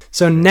product.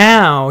 So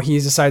now he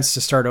decides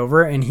to start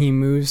over, and he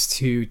moves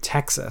to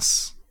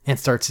Texas and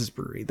starts his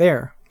brewery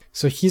there.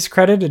 So he's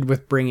credited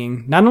with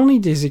not only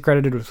is he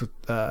credited with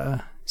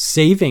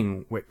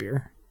saving wit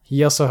beer,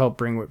 he also helped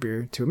bring wit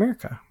beer to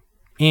America.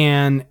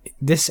 And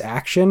this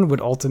action would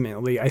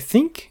ultimately, I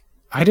think,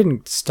 I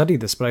didn't study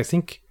this, but I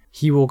think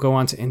he will go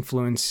on to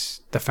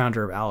influence the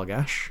founder of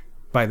Allagash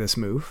by this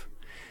move.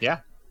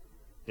 Yeah.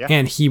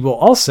 And he will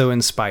also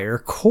inspire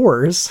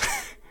Coors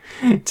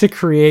to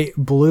create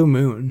Blue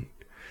Moon.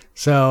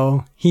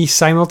 So he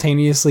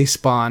simultaneously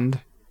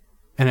spawned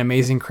an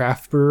amazing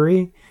craft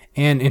brewery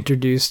and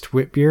introduced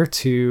wit beer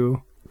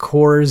to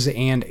Coors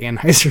and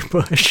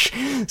Anheuser-Busch.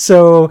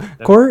 So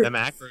the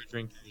macro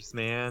drinkers,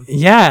 man.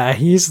 Yeah,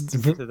 he's to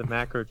the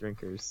macro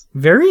drinkers.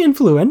 Very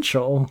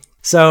influential.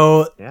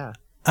 So yeah.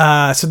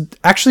 So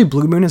actually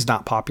Blue Moon is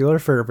not popular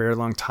for a very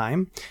long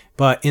time,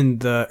 but in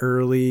the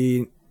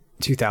early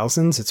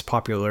 2000s, its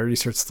popularity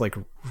starts to like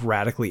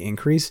radically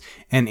increase,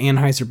 and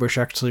Anheuser-Busch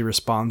actually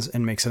responds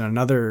and makes it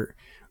another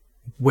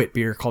wit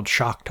beer called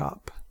Shock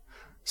Top.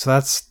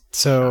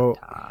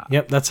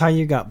 Yep, that's how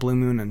you got Blue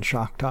Moon and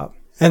Shock Top.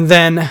 And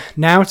then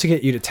now to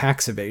get you to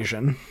tax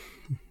evasion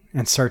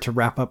and start to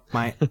wrap up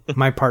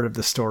my part of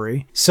the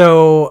story.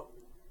 So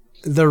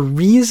the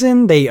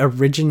reason they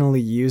originally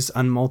used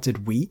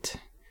unmalted wheat,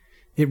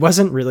 it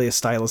wasn't really a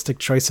stylistic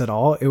choice at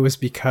all. It was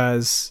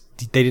because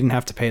they didn't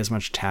have to pay as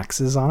much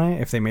taxes on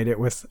it if they made it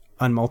with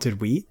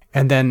unmalted wheat.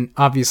 And then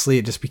obviously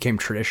it just became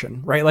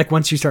tradition, right? Like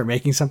once you start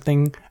making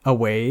something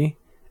away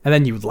and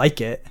then you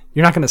like it,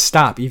 you're not going to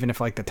stop even if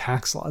like the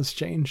tax laws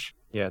change.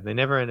 Yeah, they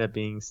never end up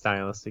being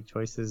stylistic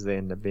choices. They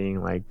end up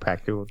being like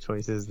practical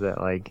choices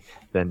that like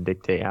then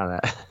dictate how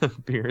that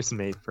beer is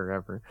made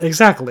forever.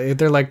 Exactly.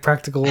 They're like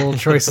practical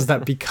choices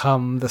that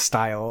become the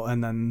style,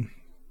 and then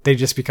they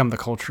just become the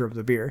culture of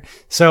the beer.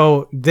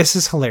 So this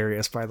is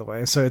hilarious, by the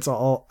way. So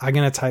I'm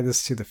going to tie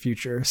this to the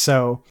future.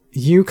 So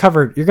you're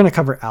going to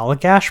cover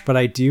Allagash, but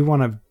I do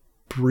want to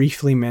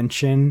briefly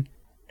mention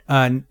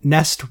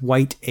Nest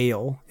White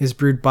Ale is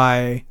brewed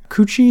by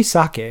Kuchi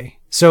Sake.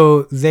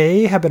 So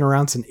they have been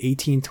around since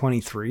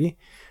 1823,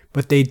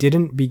 but they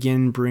didn't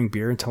begin brewing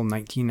beer until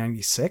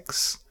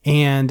 1996.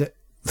 And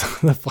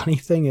the funny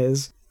thing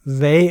is,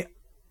 they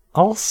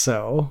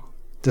also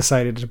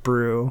decided to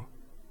brew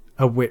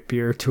a wit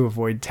beer to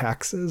avoid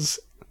taxes.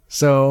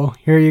 So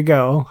here you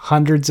go,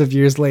 hundreds of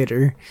years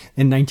later,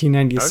 in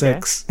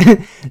 1996,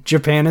 okay.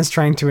 Japan is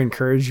trying to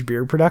encourage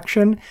beer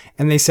production,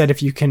 and they said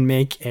if you can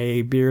make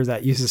a beer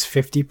that uses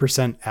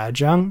 50%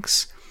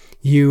 adjuncts,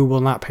 you will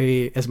not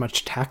pay as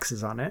much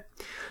taxes on it.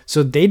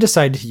 So they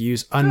decided to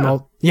use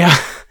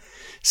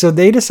So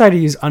they decided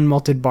to use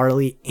unmalted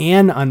barley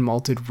and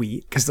unmalted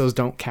wheat because those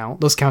don't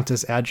count. Those count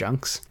as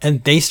adjuncts.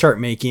 And they start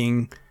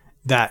making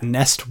that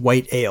Nest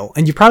White Ale.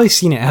 And you've probably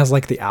seen it. It has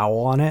like the owl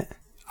on it.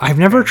 I've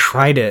never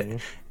tried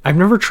it.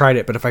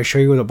 But if I show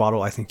you the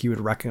bottle, I think you would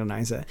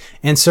recognize it.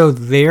 And so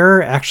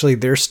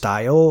their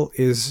style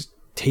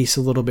tastes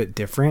a little bit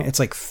different. It's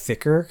like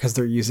thicker because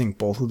they're using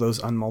both of those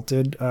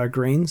unmalted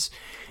grains.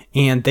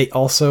 And they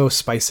also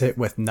spice it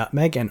with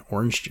nutmeg and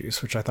orange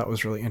juice, which I thought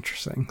was really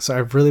interesting. So I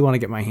really want to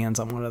get my hands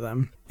on one of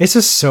them. It's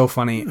just so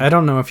funny. I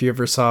don't know if you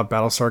ever saw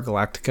Battlestar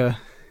Galactica.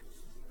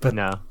 But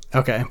no.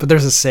 Okay, but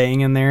there's a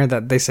saying in there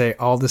that they say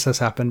all this has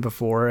happened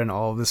before and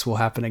all of this will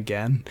happen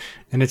again.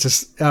 And it's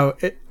just, I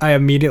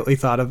immediately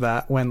thought of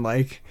that when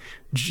like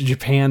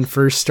Japan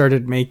first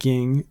started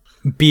making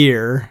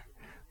beer.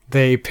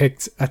 They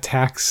picked a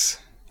tax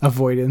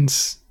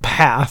avoidance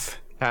path.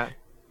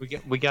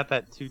 We got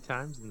that 2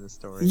 times in the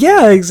story.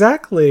 Yeah,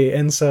 exactly.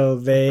 And so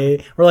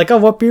they were like, oh,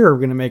 what beer are we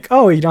going to make?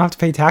 Oh, you don't have to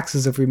pay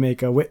taxes if we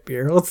make a wit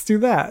beer. Let's do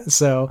that.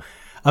 So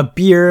a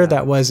beer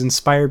that was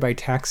inspired by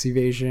tax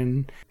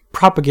evasion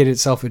propagated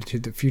itself into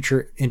the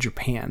future in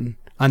Japan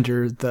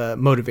under the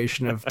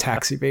motivation of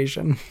tax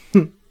evasion.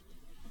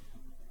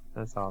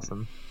 That's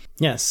awesome.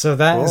 Yes, so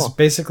that is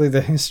basically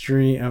the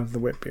history of the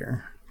wit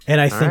beer.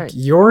 And I think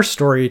your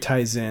story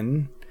ties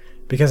in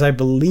because I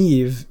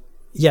believe,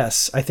 I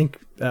think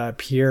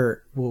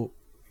Pierre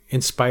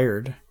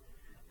inspired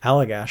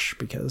Allagash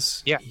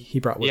because he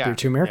brought wit beer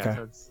to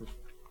America.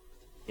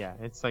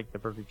 It's like the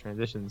perfect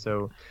transition.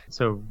 So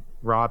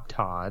Rob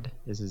Todd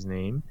is his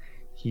name.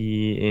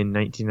 He in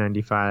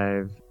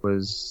 1995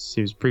 was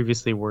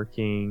previously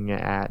working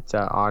at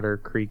Otter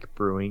Creek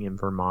Brewing in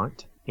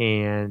Vermont,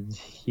 and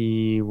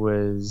he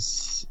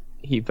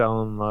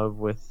fell in love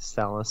with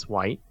Salus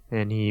White,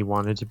 and he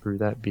wanted to brew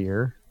that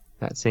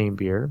same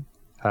beer.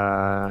 In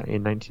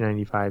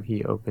 1995,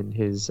 he opened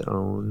his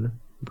own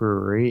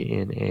brewery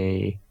in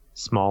a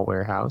small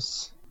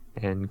warehouse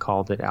and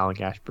called it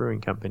Allagash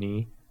Brewing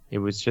Company. It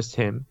was just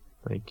him.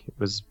 Like, it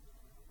was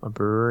a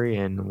brewery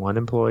and 1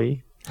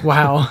 employee.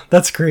 Wow,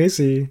 that's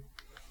crazy.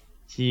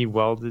 He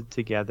welded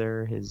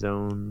together his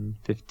own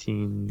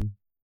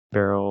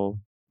 15-barrel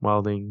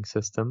welding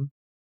system,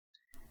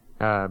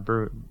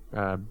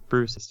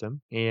 brew system,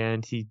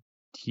 and he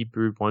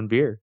brewed 1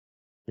 beer.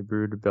 He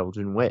brewed a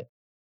Belgian Wit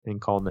and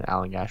called it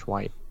Allagash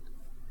White.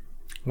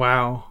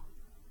 Wow.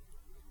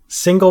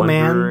 Single 1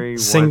 man, brewery,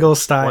 single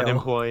style. 1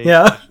 employee,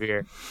 yeah. 1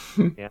 beer.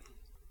 Yeah.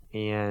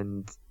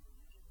 And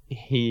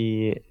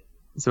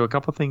so a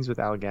couple things with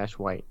Allagash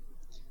White.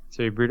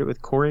 So he brewed it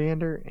with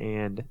coriander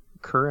and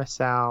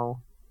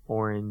Curacao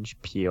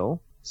orange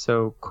peel.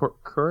 So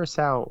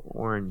Curacao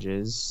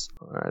oranges,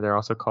 they're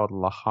also called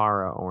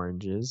Lahara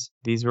oranges.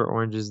 These were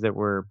oranges that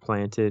were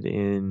planted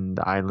in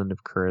the island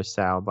of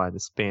Curacao by the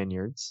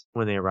Spaniards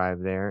when they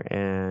arrived there.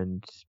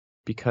 And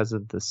because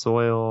of the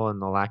soil and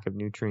the lack of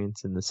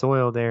nutrients in the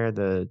soil there,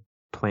 the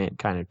plant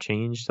kind of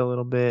changed a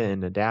little bit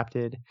and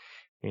adapted.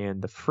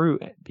 And the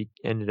fruit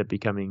ended up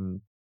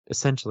becoming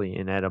essentially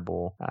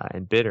inedible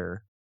and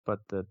bitter. But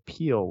the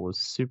peel was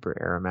super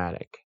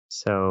aromatic.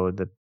 So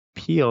the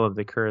peel of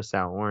the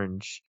Curacao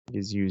orange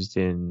is used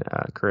in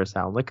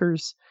Curacao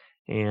liquors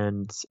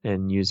and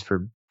used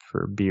for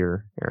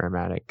beer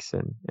aromatics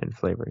and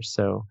flavors.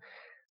 So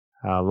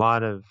a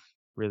lot of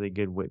really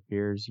good wit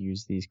beers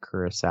use these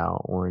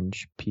Curacao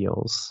orange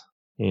peels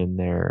in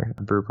their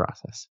brew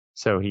process.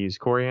 So he used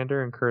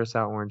coriander and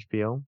Curacao orange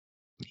peel.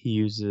 He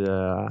used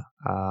a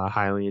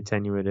highly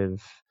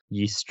attenuative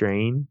yeast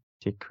strain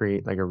to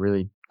create like a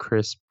really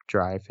crisp,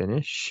 dry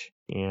finish.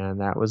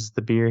 And that was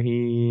the beer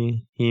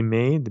he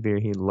made, the beer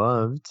he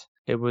loved.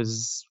 It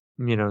was,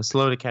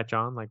 slow to catch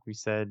on. Like we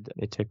said,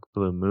 it took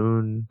Blue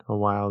Moon a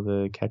while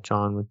to catch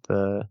on with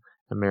the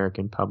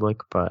American public.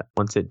 But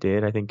once it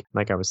did, I think,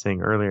 like I was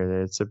saying earlier,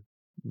 that it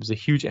was a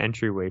huge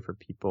entryway for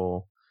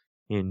people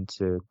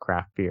into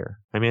craft beer.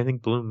 I mean, I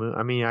think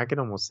I could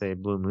almost say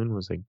Blue Moon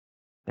was an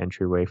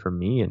entryway for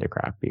me into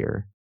craft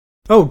beer.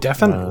 Oh,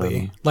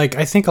 definitely.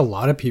 I think a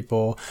lot of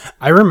people,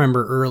 I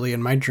remember early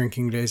in my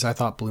drinking days, I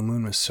thought Blue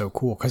Moon was so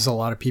cool because a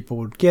lot of people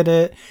would get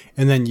it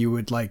and then you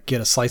would get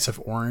a slice of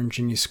orange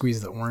and you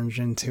squeeze the orange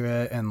into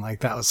it. And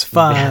that was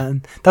fun.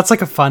 Yeah. That's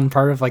a fun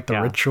part of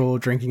the ritual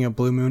drinking of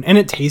Blue Moon. And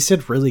it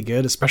tasted really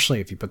good,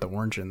 especially if you put the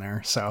orange in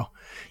there. So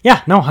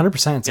yeah, no,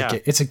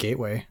 100%. It's a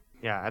gateway.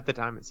 Yeah. At the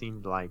time it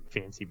seemed like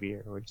fancy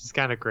beer, which is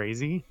kind of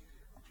crazy,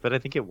 but I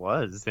think it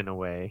was in a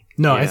way.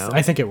 No,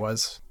 I think it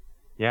was.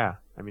 Yeah,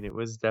 I mean, it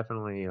was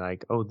definitely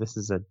this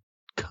is a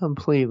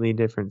completely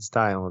different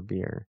style of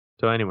beer.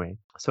 So anyway,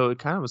 it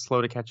kind of was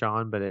slow to catch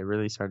on, but it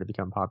really started to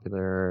become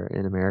popular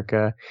in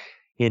America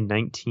in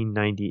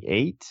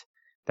 1998.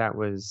 That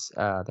was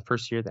the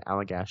first year that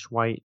Allagash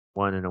White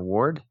won an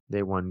award.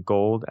 They won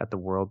gold at the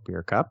World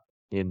Beer Cup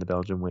in the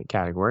Belgian Wit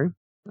category.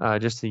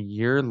 Just a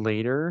year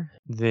later,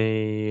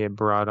 they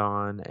brought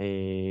on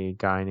a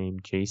guy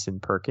named Jason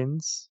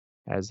Perkins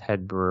as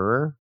head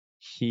brewer.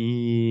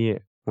 He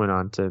went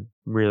on to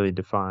really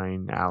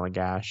define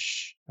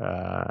Allagash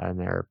and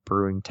their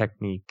brewing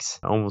techniques,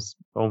 almost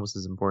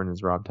as important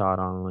as Rob Todd,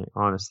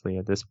 honestly,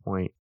 at this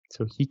point.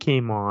 So he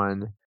came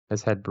on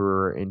as head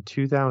brewer in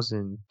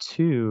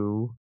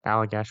 2002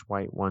 Allagash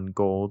White won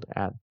gold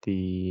at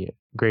the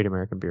Great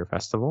American Beer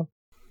Festival,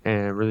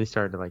 and it really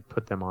started to like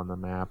put them on the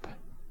map.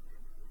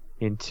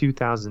 In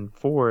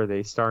 2004,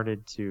 they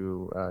started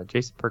to.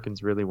 Jason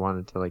Perkins really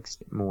wanted to like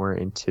get more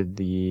into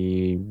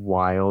the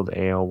wild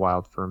ale,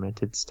 wild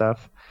fermented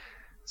stuff.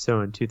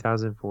 So in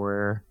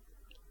 2004,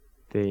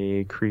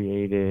 they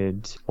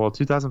created. Well,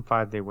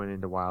 2005 they went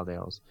into wild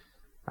ales.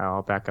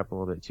 I'll back up a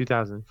little bit.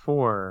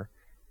 2004,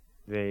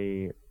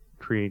 they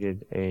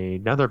created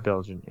another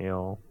Belgian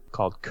ale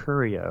called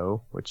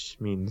Curio, which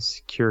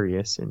means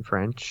curious in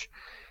French.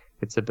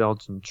 It's a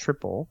Belgian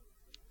triple.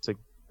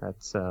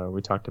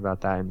 We talked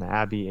about that in the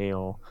Abbey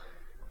Ale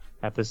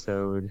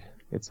episode.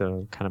 It's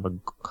a kind of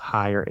a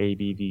higher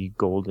ABV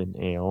golden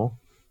ale,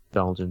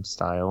 Belgian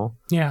style.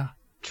 Yeah.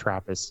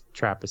 Trappist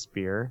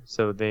beer.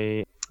 So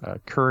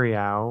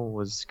Curio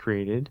was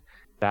created.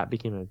 That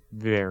became a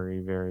very,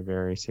 very,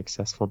 very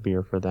successful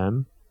beer for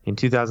them. In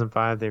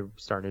 2005, they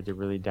started to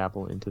really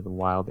dabble into the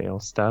wild ale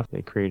stuff.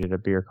 They created a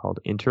beer called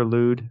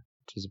Interlude,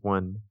 which has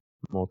won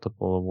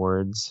multiple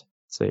awards.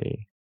 It's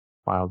a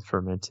wild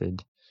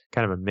fermented,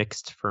 kind of a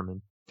mixed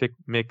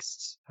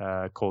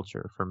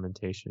culture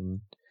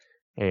fermentation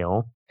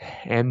ale.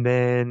 And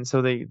then,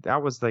 that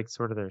was like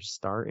sort of their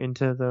start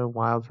into the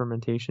wild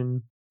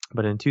fermentation.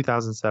 But in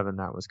 2007,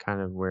 that was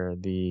kind of where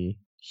the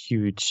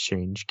huge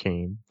change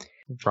came.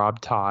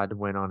 Rob Todd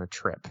went on a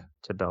trip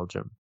to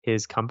Belgium.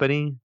 His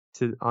company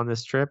on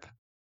this trip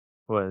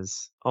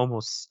was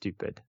almost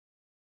stupid.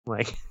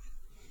 Like,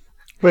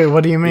 wait,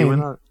 what do you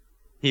mean?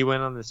 He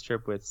went on this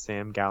trip with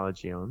Sam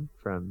Galagione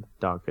from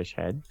Dogfish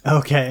Head.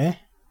 Okay.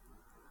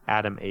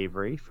 Adam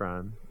Avery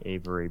from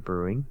Avery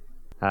Brewing.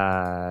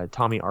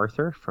 Tommy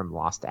Arthur from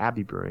Lost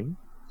Abbey Brewing.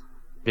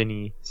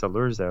 Vinny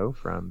Salurzo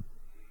from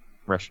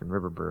Russian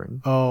River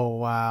Brewing. Oh,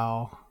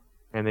 wow.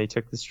 And they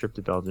took this trip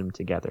to Belgium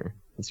together.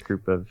 This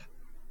group of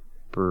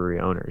brewery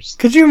owners.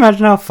 Could you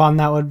imagine how fun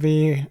that would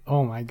be?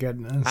 Oh my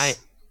goodness.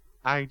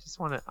 I just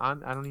want to.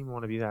 I don't even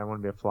want to be there. I want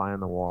to be a fly on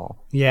the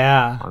wall.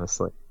 Yeah.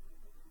 Honestly,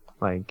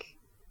 like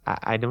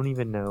I don't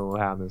even know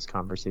how those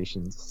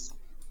conversations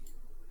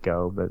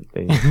go, but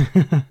they.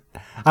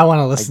 I want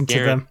to listen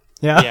to them.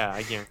 Yeah. Yeah,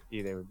 I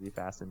guarantee they would be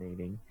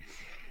fascinating.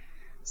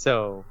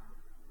 So,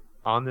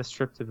 on this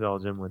trip to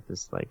Belgium with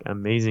this like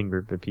amazing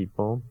group of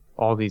people,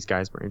 all these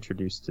guys were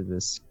introduced to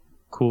this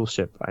cool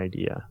ship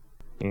idea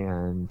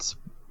and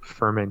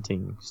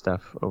fermenting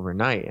stuff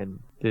overnight, and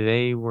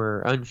they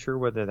were unsure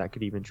whether that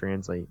could even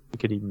translate. It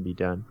could even be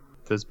done.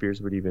 If those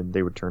beers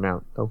would turn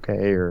out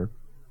okay, or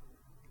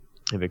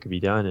if it could be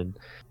done. And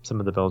some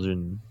of the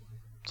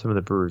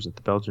brewers at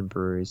the Belgian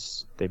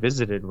breweries they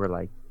visited were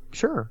like,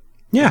 sure,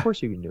 yeah, of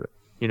course you can do it.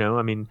 You know,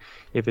 I mean,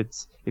 if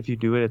you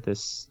do it at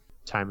this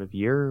time of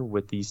year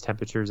with these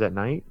temperatures at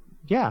night,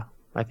 yeah,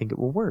 I think it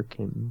will work.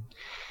 And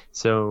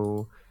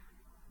so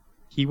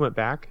he went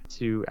back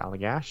to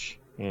Allagash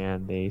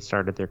and they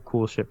started their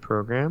cool ship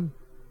program.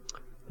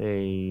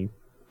 They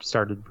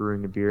started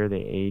brewing a beer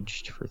they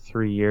aged for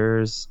 3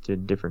 years,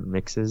 did different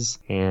mixes,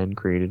 and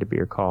created a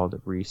beer called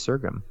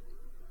Resurgam,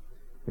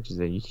 which is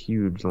a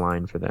huge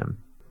line for them.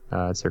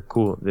 It's their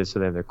so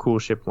they have their cool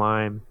ship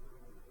line.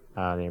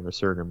 They have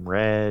Resurgam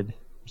Red,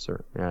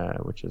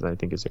 which I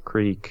think is a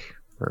creek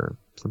or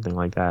something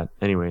like that.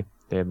 Anyway,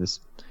 they have this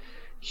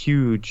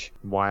huge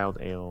wild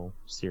ale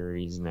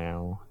series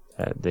now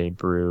that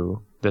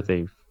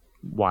they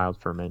wild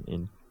ferment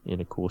in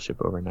a cool ship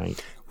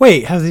overnight.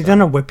 Wait, have they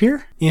done a wit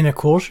beer in a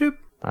cool ship?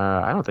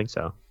 I don't think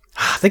so.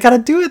 They gotta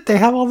do it. They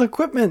have all the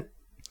equipment.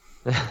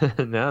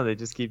 No, they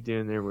just keep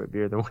doing their wit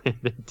beer the way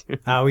they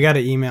do. We gotta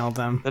email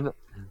them. They're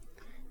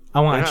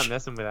not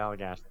messing with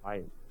Allagash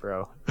White,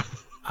 bro.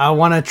 I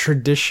want a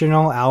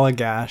traditional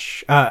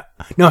Allagash.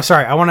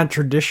 I want a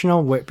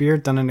traditional wit beer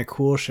done in a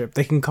cool ship.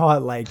 They can call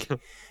it like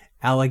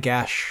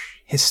Allagash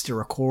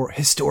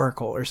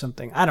historical or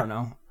something. I don't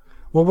know.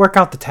 We'll work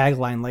out the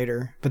tagline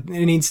later, but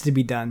it needs to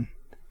be done.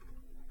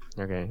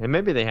 Okay, and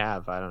maybe they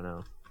have. I don't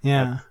know.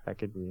 Yeah, that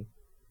could be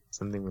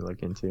something we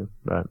look into.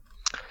 But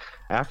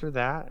after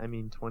that, I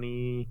mean,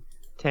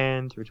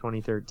 2010 through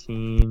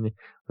 2013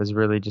 was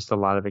really just a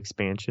lot of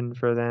expansion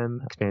for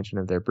them. Expansion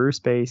of their brew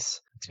space,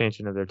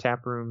 expansion of their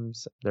tap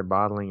rooms, their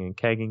bottling and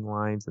kegging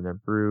lines, and their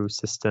brew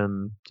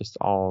system. Just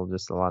a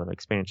lot of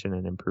expansion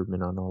and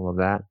improvement on all of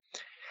that.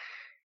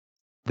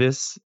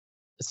 This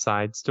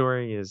side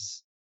story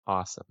is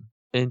awesome.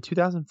 In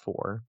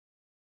 2004,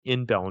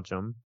 in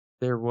Belgium,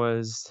 there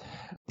was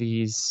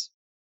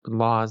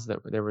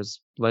there was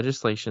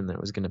legislation that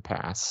was going to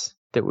pass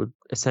that would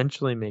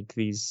essentially make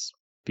these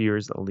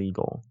beers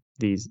illegal.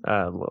 These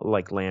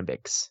like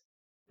lambics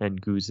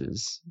and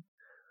gooses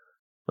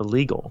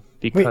illegal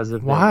because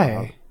of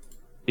why?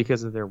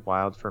 Because of their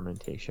wild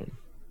fermentation.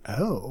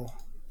 Oh.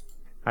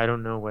 I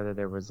don't know whether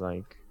there was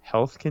like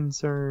health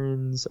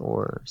concerns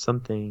or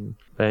something,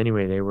 but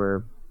anyway, they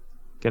were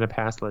going to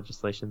pass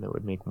legislation that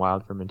would make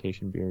wild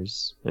fermentation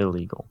beers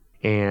illegal.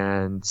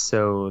 And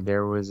so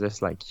there was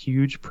this like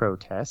huge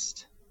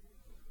protest,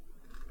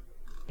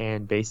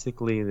 and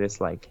basically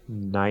this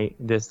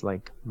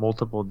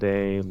multiple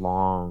day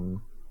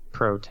long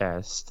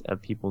protest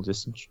of people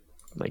just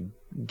like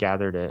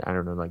gathered at, I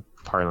don't know, like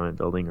Parliament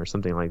building or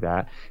something like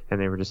that, and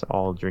they were just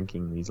all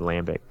drinking these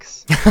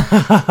lambics.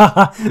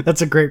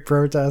 That's a great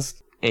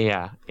protest.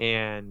 Yeah,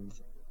 and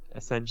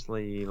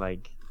essentially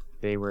like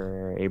they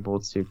were able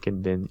to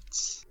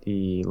convince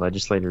the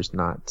legislators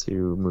not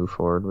to move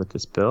forward with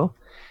this bill,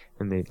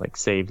 and they like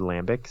saved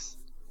lambics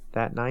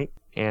that night.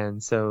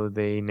 And so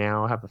they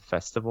now have a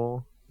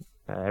festival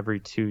every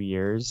 2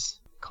 years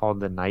called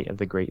the Night of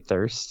the Great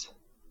Thirst.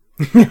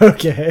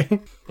 Okay.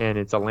 And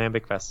it's a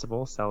lambic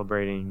festival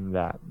celebrating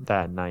that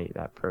night,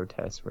 that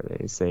protest where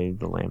they saved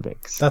the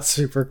lambics. That's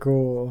super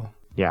cool.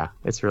 Yeah,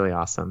 it's really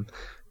awesome.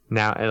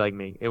 Now, I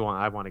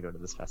want to go to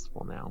this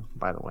festival now,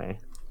 by the way.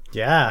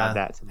 Yeah.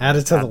 Add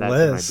it to the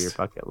list. To my beer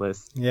bucket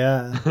list.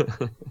 Yeah.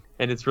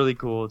 And it's really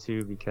cool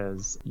too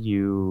because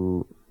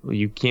you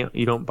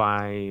don't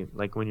buy,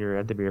 like when you're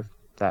at the beer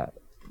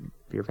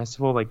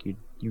festival, like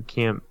you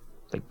can't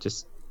like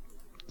just,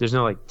 there's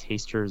no like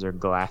tasters or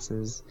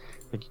glasses,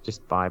 like you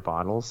just buy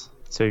bottles.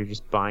 So you're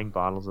just buying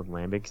bottles of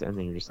lambics, and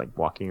then you're just like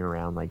walking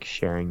around like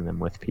sharing them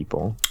with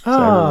people.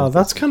 Oh,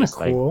 that's kind of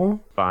cool.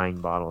 Like, buying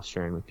bottles,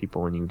 sharing with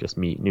people, and you just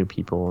meet new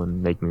people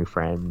and make new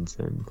friends,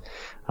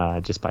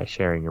 and just by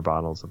sharing your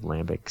bottles of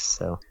lambics.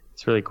 So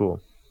it's really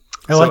cool.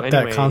 I like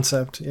that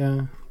concept.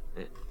 Yeah.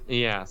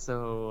 Yeah.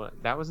 So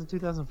that was in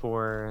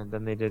 2004, and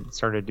then they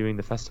started doing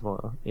the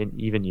festival in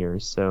even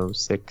years. So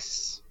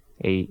 6,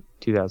 8,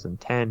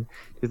 2010.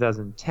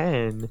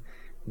 2010.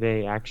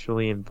 They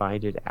actually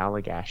invited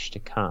Allagash to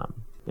come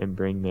and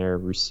bring their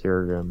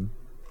Resurgam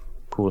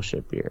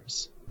coolship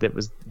beers.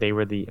 They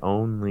were the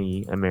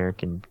only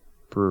American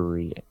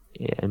brewery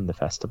in the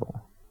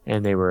festival,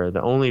 and they were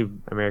the only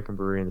American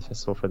brewery in the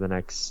festival for the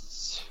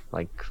next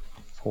like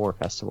 4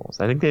 festivals.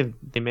 I think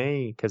they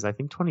may, because I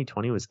think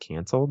 2020 was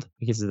canceled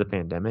because of the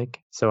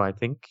pandemic. So I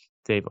think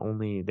they're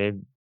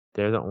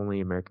the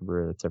only American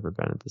brewery that's ever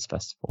been at this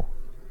festival.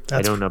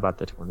 I don't know about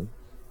the 20.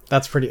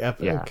 That's pretty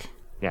epic.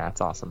 Yeah,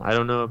 it's awesome. I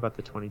don't know about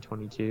the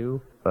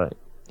 2022, but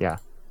yeah,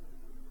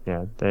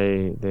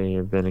 they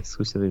have been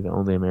exclusively the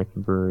only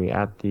American brewery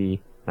at the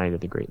Night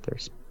of the Great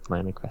Thirst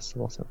Lambic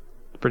Festival. So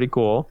it's pretty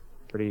cool,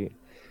 pretty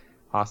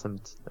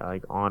awesome,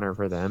 like honor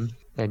for them.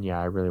 And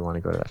yeah, I really want to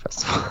go to that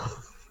festival.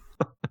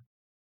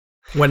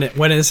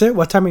 When is it?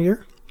 What time of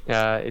year?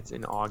 It's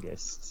in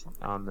August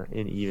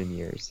in even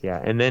years.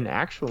 Yeah, and then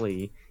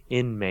actually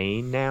in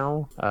Maine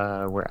now,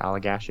 where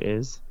Allagash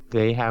is.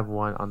 They have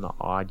one on the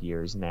odd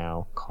years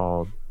now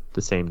called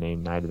the same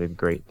name, Night of the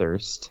Great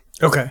Thirst.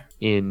 Okay.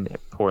 In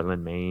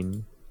Portland,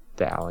 Maine.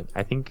 I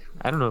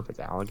don't know if it's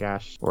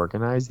Allagash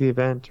organized the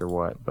event or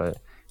what, but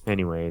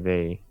anyway,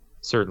 they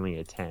certainly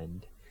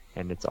attend,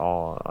 and it's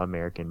all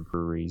American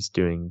breweries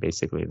doing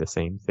basically the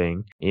same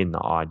thing in the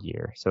odd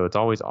year. So it's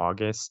always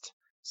August.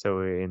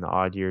 So in the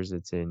odd years,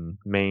 it's in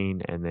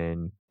Maine, and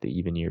then the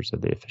even years are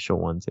the official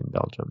ones in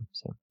Belgium.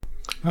 So.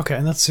 Okay,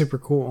 and that's super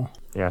cool.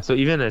 Yeah, so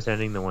even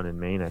attending the one in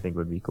Maine, I think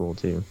would be cool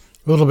too.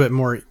 A little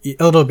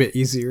bit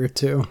easier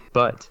too.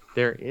 But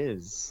there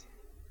is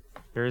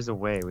a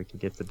way we could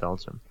get to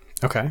Belgium.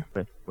 Okay.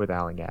 With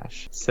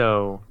Allagash.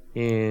 So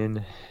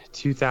in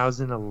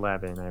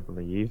 2011, I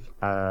believe,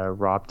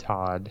 Rob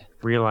Todd,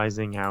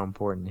 realizing how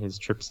important his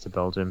trips to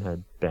Belgium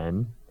had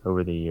been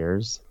over the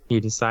years,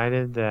 he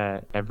decided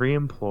that every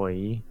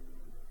employee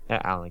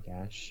at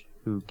Allagash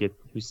who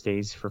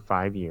stays for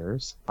 5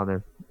 years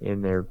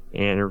in their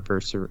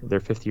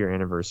 5th year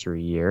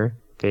anniversary year,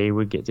 they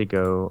would get to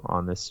go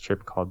on this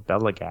trip called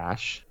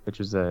Allagash, which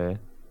was a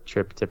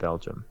trip to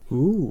Belgium.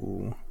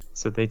 Ooh.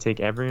 So they take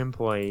every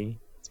employee,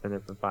 spend there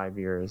for 5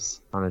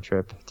 years on a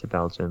trip to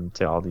Belgium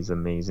to all these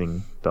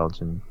amazing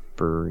Belgian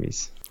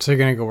breweries. So you're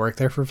gonna go work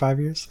there for 5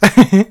 years?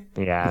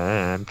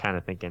 Yeah, I'm kind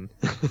of thinking.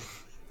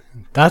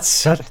 That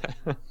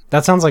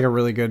sounds like a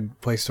really good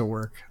place to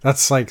work.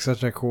 That's like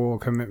such a cool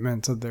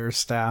commitment to their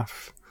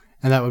staff,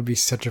 and that would be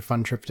such a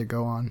fun trip to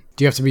go on.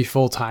 Do you have to be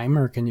full time,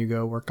 or can you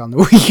go work on the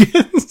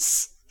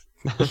weekends?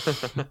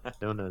 I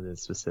don't know the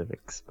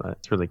specifics, but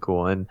it's really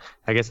cool. And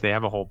I guess they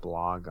have a whole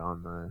blog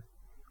on the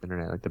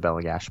internet, like the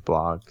Allagash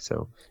blog.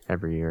 So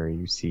every year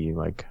you see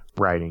like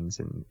writings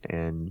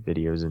and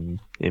videos and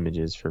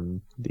images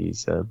from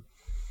these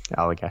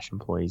Allagash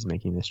employees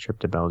making this trip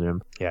to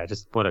Belgium. Yeah,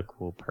 just what a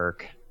cool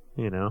perk.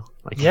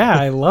 Yeah,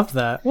 I love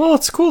that. Well,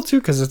 it's cool too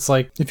because it's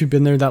like if you've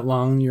been there that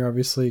long, you're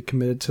obviously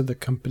committed to the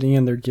company,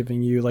 and they're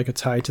giving you like a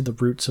tie to the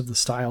roots of the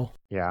style.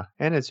 Yeah,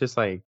 and it's just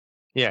like,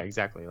 yeah,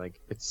 exactly.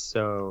 Like it's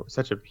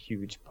such a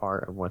huge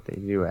part of what they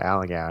do at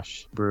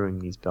Allagash, brewing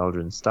these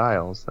Belgian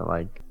styles. That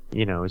like,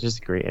 it's just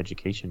a great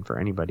education for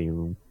anybody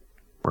who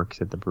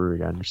works at the brewery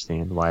to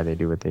understand why they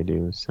do what they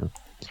do. So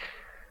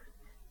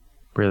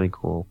really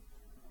cool,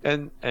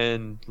 and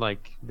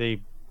like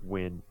they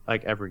win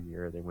like every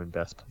year. They win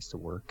best place to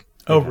work.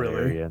 Oh,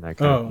 really? And that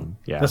kind of thing.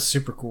 Yeah, that's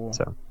super cool.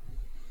 So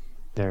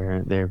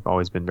they've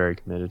always been very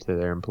committed to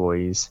their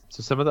employees.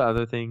 So some of the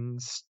other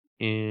things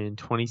in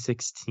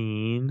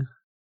 2016,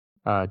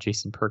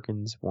 Jason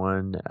Perkins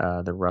won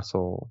the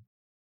Russell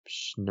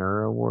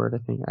Schnurr Award. I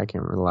think I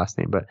can't remember the last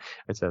name, but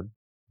it's a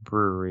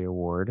Brewery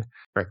Award,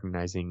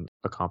 recognizing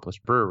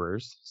accomplished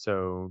brewers.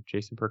 So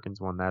Jason Perkins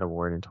won that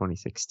award in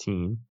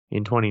 2016.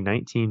 In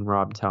 2019,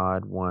 Rob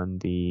Todd won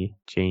the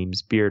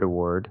James Beard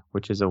Award,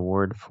 which is an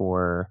award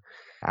for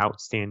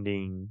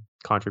outstanding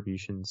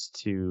contributions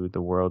to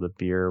the world of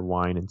beer,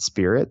 wine, and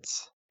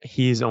spirits.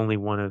 He's only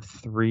one of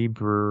 3 beer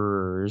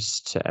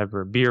brewers to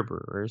ever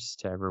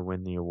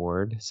win the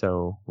award.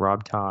 So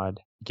Rob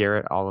Todd,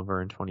 Garrett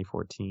Oliver in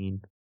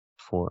 2014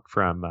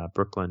 from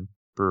Brooklyn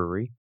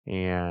Brewery,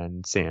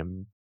 and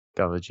Sam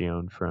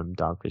Belagione from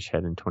Dogfish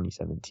Head in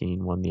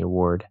 2017 won the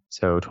award.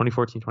 So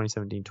 2014,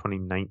 2017,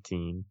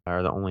 2019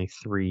 are the only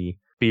 3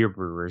 beer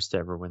brewers to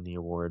ever win the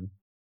award.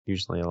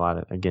 Usually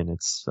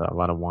it's a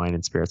lot of wine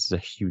and spirits. Is a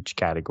huge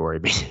category.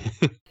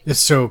 It's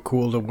so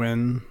cool to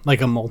win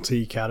like a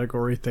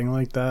multi-category thing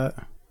like that.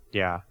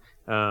 Yeah.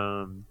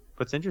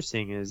 What's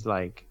interesting is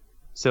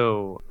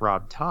so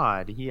Rob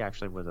Todd, he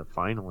actually was a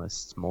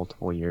finalist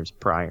multiple years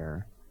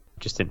prior,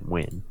 just didn't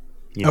win.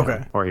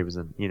 Okay. Or he was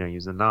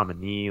a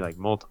nominee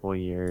multiple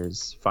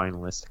years,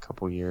 finalist a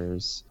couple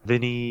years.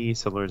 Vinny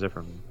Salurza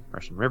from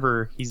Russian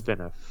River, he's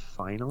been a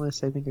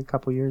finalist I think a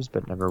couple years,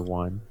 but never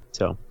won.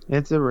 So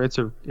it's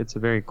a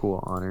very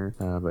cool honor.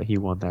 But he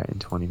won that in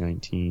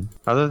 2019.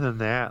 Other than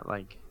that,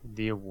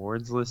 the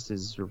awards list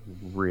is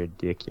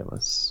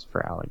ridiculous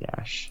for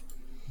Allagash.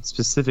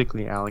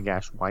 Specifically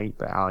Allagash White,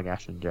 but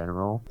Allagash in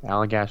general.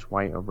 Allagash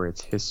White, over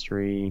its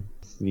history,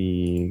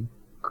 the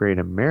Great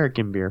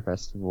American Beer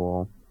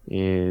Festival,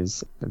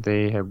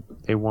 they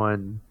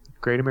won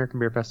Great American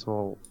Beer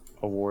Festival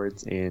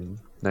awards in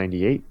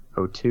 98,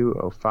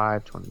 02,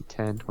 05,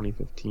 2010,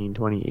 2015,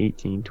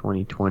 2018,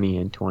 2020,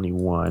 and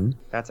 21.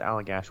 That's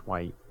Allagash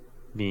White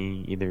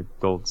being either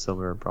gold,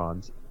 silver, or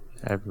bronze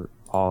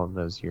all of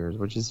those years,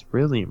 which is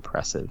really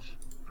impressive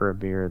for a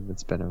beer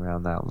that's been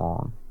around that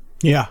long.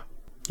 Yeah,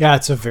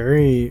 it's a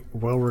very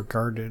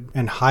well-regarded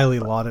and highly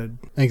lauded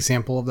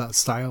example of that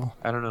style.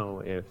 I don't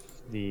know if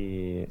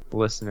the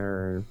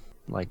listener,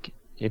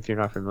 if you're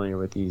not familiar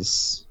with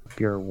these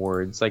beer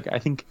awards, I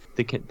think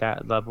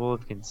that level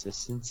of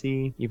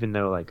consistency, even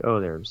though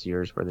there's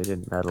years where they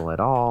didn't medal at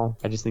all,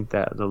 I just think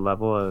that the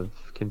level of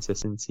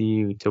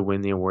consistency to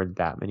win the award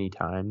that many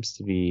times,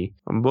 to be,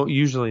 well,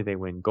 usually they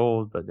win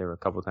gold, but there were a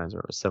couple times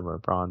where it was silver or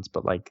bronze,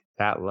 but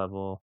that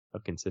level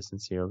of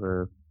consistency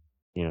over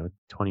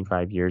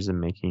 25 years in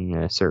making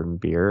a certain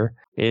beer,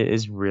 it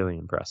is really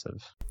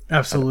impressive.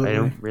 Absolutely. I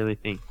don't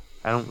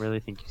really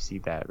think you see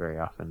that very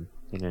often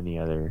in any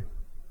other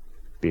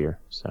beer.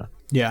 So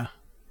yeah,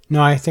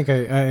 no, I think I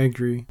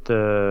agree.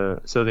 So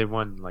they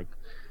won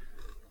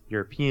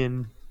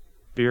European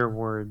beer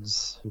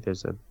awards.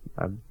 There's a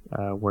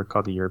award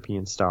called the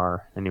European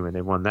Star. Anyway,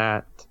 they won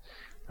that.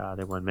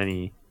 They won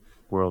many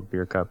World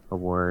Beer Cup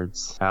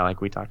awards.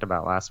 Like we talked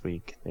about last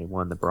week, they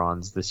won the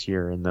bronze this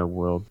year in the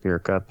World Beer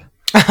Cup.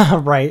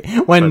 Right.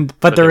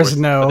 But there was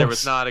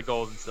not a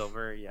gold and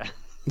silver. Yeah.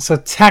 So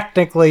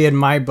technically, in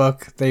my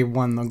book, they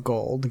won the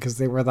gold because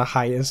they were the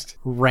highest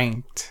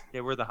ranked. They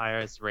were the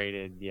highest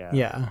rated. Yeah.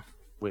 Yeah.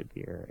 Wit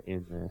beer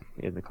in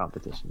the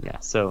competition. Yeah.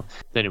 So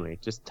anyway,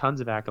 just tons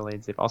of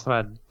accolades. They've also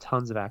had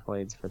tons of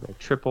accolades for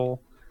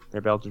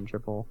their Belgian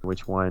triple,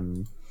 which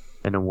won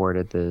an award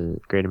at the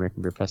Great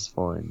American Beer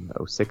Festival in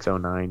 06,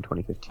 09,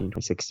 2015,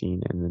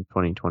 2016, and then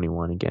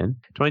 2021 again.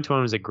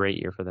 2021 was a great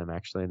year for them,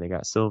 actually. They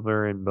got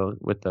silver in both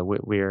with the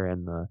Witweer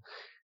and the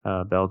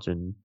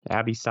Belgian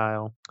Abbey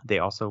style. They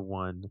also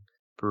won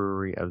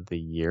Brewery of the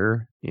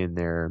Year in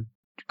their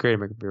Great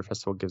American Beer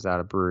Festival gives out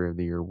a Brewery of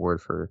the Year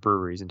award for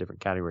breweries in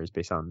different categories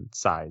based on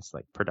size,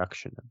 like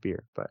production of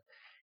beer. But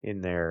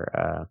in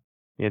their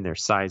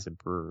size of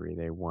brewery,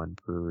 they won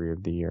Brewery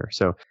of the Year.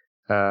 So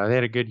they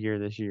had a good year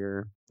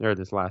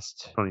this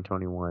last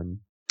 2021.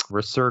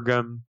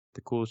 Resurgam,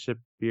 the Cool Ship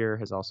beer,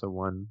 has also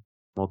won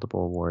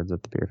multiple awards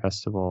at the beer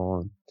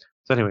festival.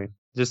 So anyway,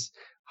 just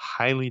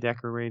highly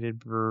decorated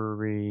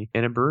brewery,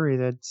 and a brewery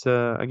that's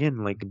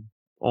again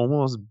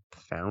almost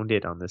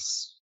founded on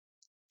this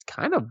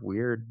kind of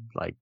weird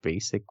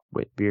basic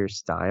wit beer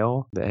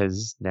style that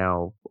has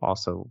now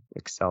also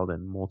excelled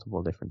in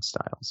multiple different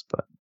styles,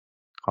 but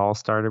all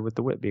started with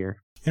the wit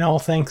beer. And all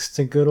thanks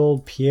to good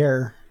old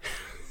Pierre,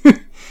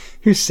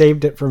 who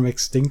saved it from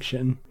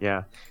extinction.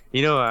 Yeah.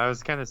 I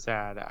was kind of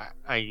sad.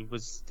 I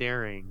was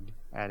staring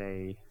at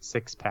a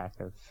 6-pack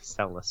of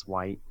Cellus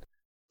White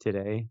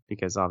today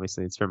because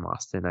obviously it's from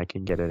Austin. I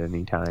can get it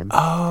anytime.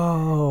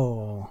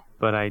 Oh.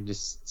 But I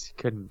just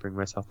couldn't bring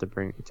myself to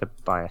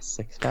buy a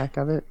 6-pack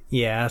of it.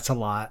 Yeah, that's a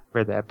lot.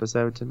 For the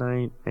episode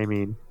tonight. I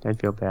mean, I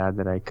feel bad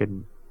that I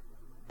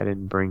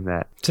didn't bring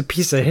that. It's a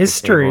piece of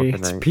history.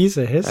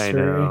 I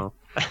know.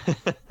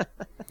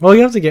 Well,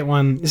 you have to get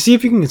one. See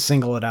if you can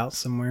single it out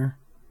somewhere.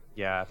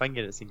 Yeah, if I can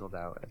get it singled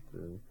out at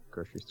the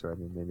grocery store,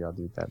 then maybe I'll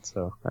do that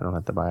so I don't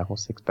have to buy a whole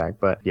 6-pack.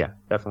 But yeah,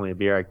 definitely a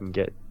beer I can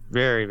get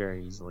very,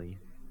 very easily.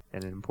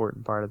 And an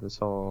important part of the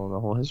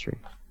whole history.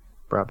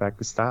 Brought back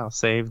the style.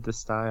 Saved the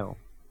style.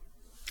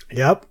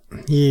 Yep.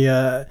 He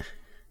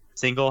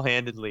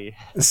single-handedly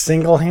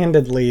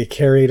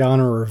carried on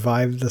or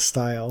revived the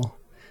style.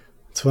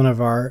 It's It's one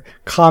of our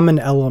common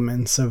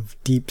elements of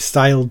deep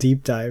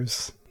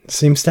dives.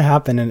 Seems to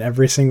happen in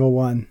every single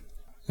one.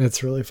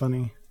 It's really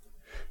funny.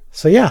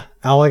 So yeah,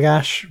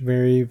 Allagash,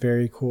 very,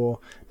 very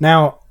cool.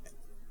 Now,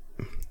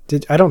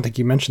 I don't think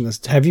you mentioned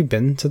this. Have you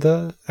been to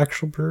the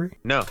actual brewery?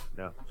 No.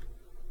 It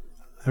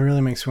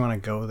really makes me want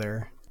to go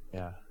there.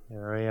 Yeah,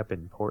 they're right up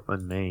in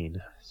Portland,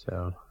 Maine.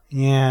 So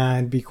yeah,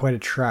 it'd be quite a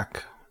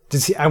trek.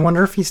 I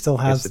wonder if he still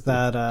has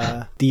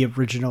that the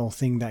original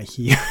thing that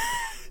he.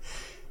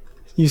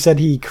 You said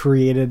he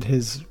created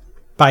his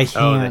by hand.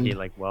 Oh, that he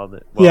like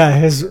welded.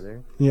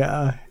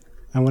 Yeah.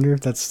 I wonder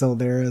if that's still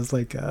there as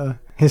like a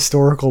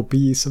historical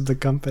piece of the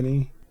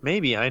company.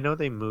 Maybe. I know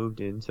they moved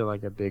into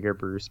like a bigger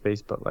brew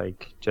space, but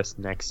like just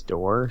next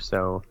door.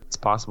 So it's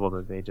possible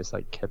that they just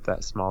like kept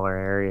that smaller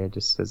area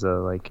just as a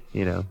like,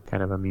 you know,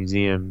 kind of a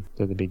museum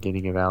to the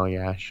beginning of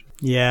Allagash.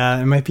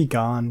 Yeah, it might be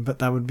gone, but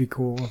that would be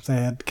cool if they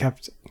had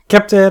kept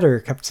it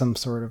or kept some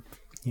sort of,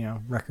 you know,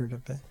 record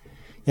of it.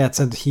 Yeah, it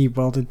said he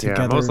welded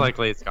together. Yeah, most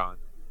likely it's gone.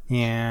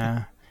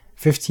 Yeah.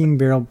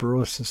 15-barrel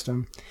brewer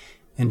system.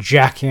 And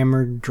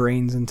jackhammer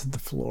drains into the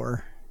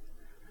floor.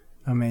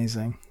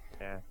 Amazing.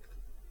 Yeah.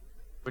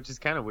 Which is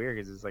kind of weird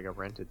because it's like a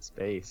rented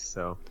space,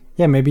 so...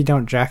 Yeah, maybe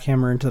don't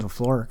jackhammer into the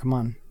floor. Come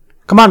on,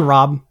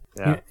 Rob.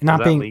 Yeah.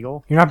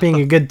 Legal? You're not being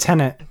a good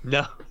tenant.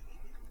 No.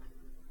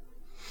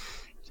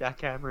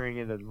 Jackhammering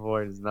into the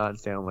floor does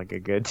not sound like a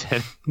good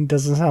tenant. It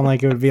doesn't sound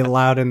like it would be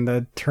allowed in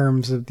the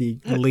terms of the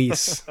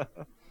lease.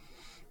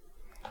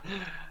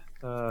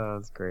 Oh,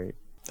 that's great.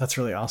 That's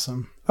really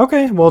awesome.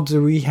 Okay, well,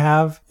 do we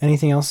have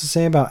anything else to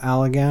say about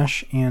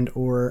Allagash and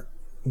or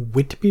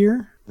wit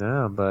beer?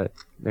 No, but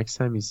next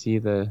time you see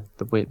the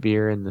wit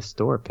beer in the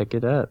store, pick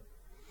it up.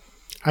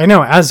 I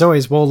know, as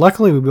always. Well,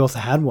 luckily we both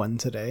had one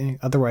today.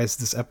 Otherwise,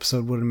 this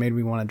episode would have made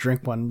me want to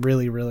drink one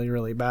really, really,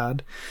 really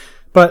bad.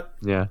 But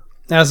yeah,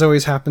 as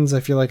always happens,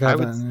 I feel like I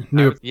have a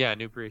new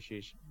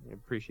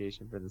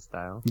appreciation for the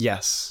style.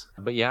 Yes.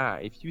 But yeah,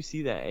 if you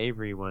see that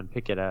Avery one,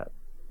 pick it up.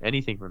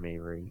 Anything from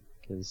Avery.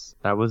 Because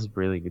that was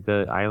really good.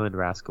 The Island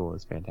Rascal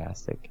is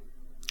fantastic.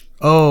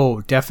 Oh,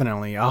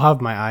 definitely. I'll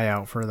have my eye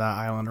out for that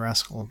Island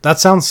Rascal.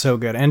 That sounds so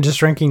good. And just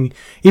drinking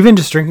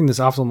this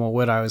Optimal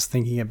Wit, I was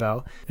thinking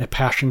about a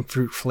passion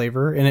fruit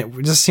flavor. And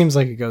it just seems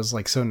like it goes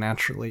like so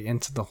naturally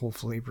into the whole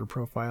flavor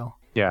profile.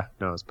 Yeah,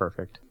 no, it's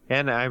perfect.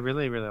 And I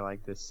really, really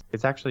like this.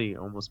 It's actually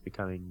almost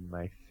becoming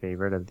my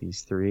favorite of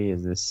these three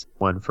is this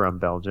one from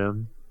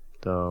Belgium.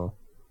 The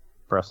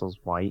Brussels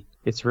White.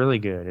 It's really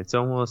good. It's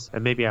almost,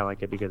 and maybe I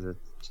like it because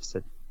it's just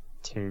a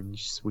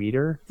tinge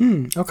sweeter.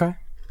 Okay.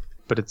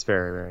 But it's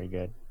very, very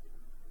good.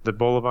 The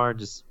Boulevard,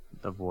 just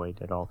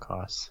avoid at all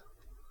costs.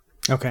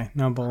 Okay,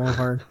 no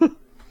Boulevard.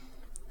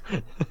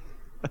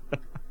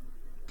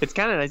 It's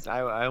kind of nice.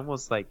 I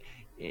almost like,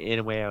 in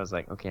a way, I was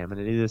like, okay, I'm going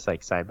to do this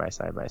like side by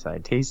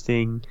side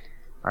tasting.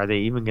 Are they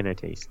even going to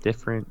taste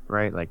different,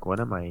 right? Like, what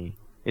am I?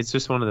 It's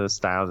just one of those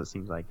styles that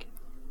seems like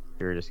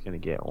you're just going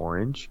to get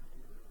orange,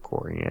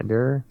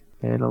 coriander,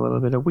 and a little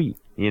bit of wheat,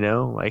 you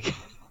know? Like,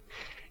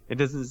 it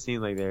doesn't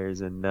seem like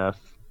there's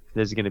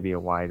going to be a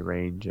wide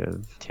range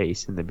of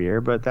taste in the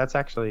beer, but that's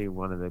actually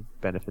one of the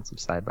benefits of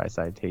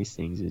side-by-side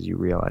tastings is you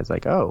realize,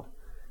 like, oh,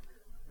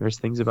 there's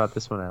things about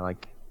this one I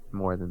like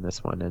more than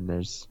this one, and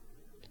there's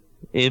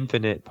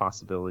infinite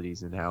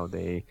possibilities in how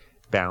they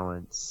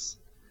balance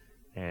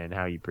and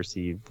how you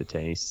perceive the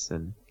tastes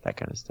and that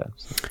kind of stuff.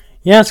 So.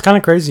 Yeah, it's kind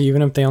of crazy.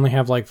 Even if they only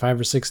have like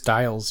 5 or 6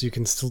 dials, you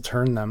can still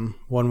turn them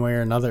one way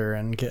or another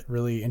and get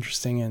really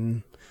interesting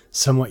and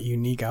somewhat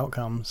unique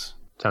outcomes.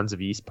 Tons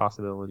of yeast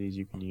possibilities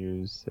you can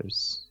use.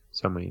 There's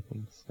so many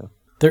things. So.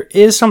 There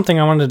is something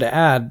I wanted to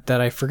add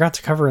that I forgot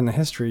to cover in the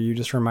history you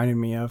just reminded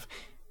me of.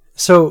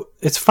 So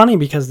it's funny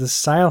because this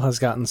style has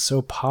gotten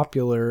so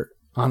popular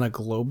on a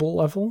global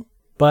level,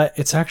 but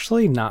it's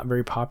actually not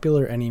very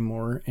popular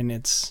anymore in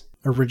its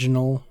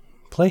original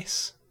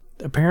place.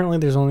 Apparently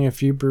there's only a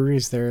few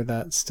breweries there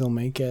that still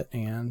make it,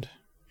 and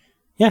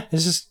yeah,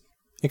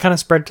 it kind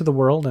of spread to the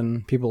world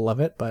and people love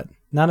it, but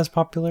not as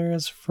popular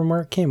as from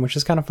where it came, which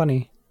is kind of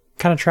funny.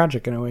 Kind of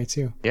tragic in a way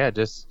too. Yeah,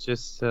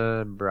 just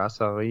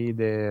Brasserie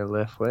de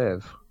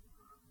Lefebvre.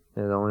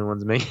 They're the only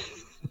ones making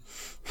it.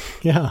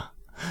 Yeah.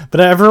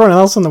 But everyone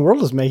else in the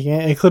world is making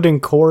it, including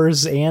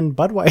Coors and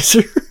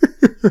Budweiser.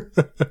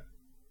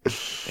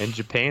 And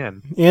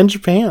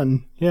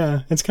Japan.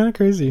 Yeah, it's kind of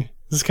crazy.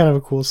 This is kind of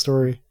a cool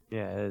story.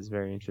 Yeah, it is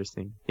very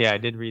interesting. Yeah, I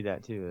did read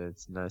that too.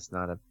 It's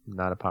not a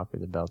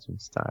popular Belgian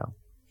style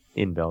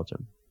in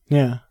Belgium.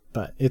 Yeah,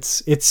 but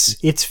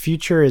its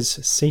future is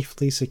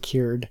safely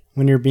secured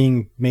when you're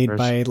being made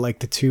by like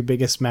the 2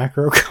 biggest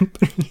macro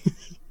companies.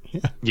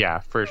 Yeah,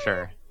 for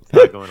sure. It's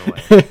not going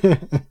away.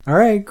 All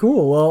right,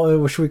 cool.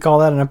 Well, should we call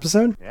that an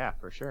episode? Yeah,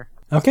 for sure.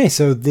 Okay,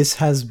 so this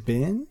has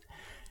been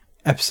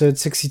episode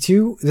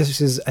 62.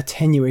 This is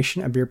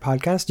Attenuation, a beer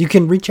podcast. You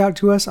can reach out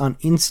to us on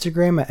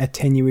Instagram at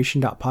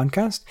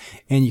attenuation.podcast,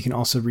 and you can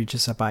also reach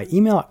us up by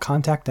email at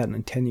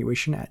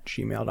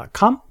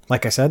contact@attenuation@gmail.com.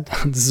 Like I said,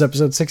 this is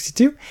episode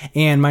 62,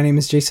 and my name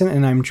is Jason,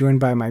 and I'm joined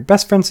by my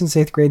best friend since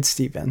 8th grade,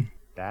 Steven.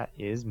 That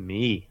is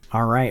me.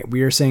 All right.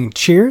 We are saying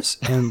cheers,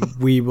 and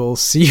we will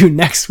see you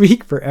next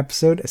week for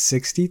episode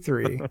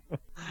 63.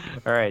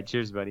 All right.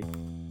 Cheers, buddy.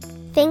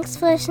 Thanks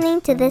for listening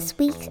to this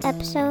week's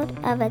episode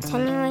of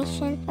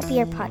Attenuation, a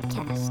beer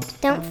podcast.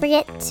 Don't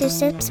forget to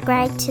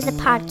subscribe to the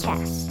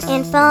podcast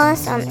and follow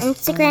us on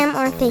Instagram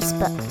or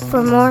Facebook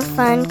for more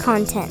fun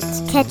content.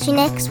 Catch you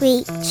next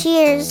week.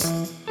 Cheers!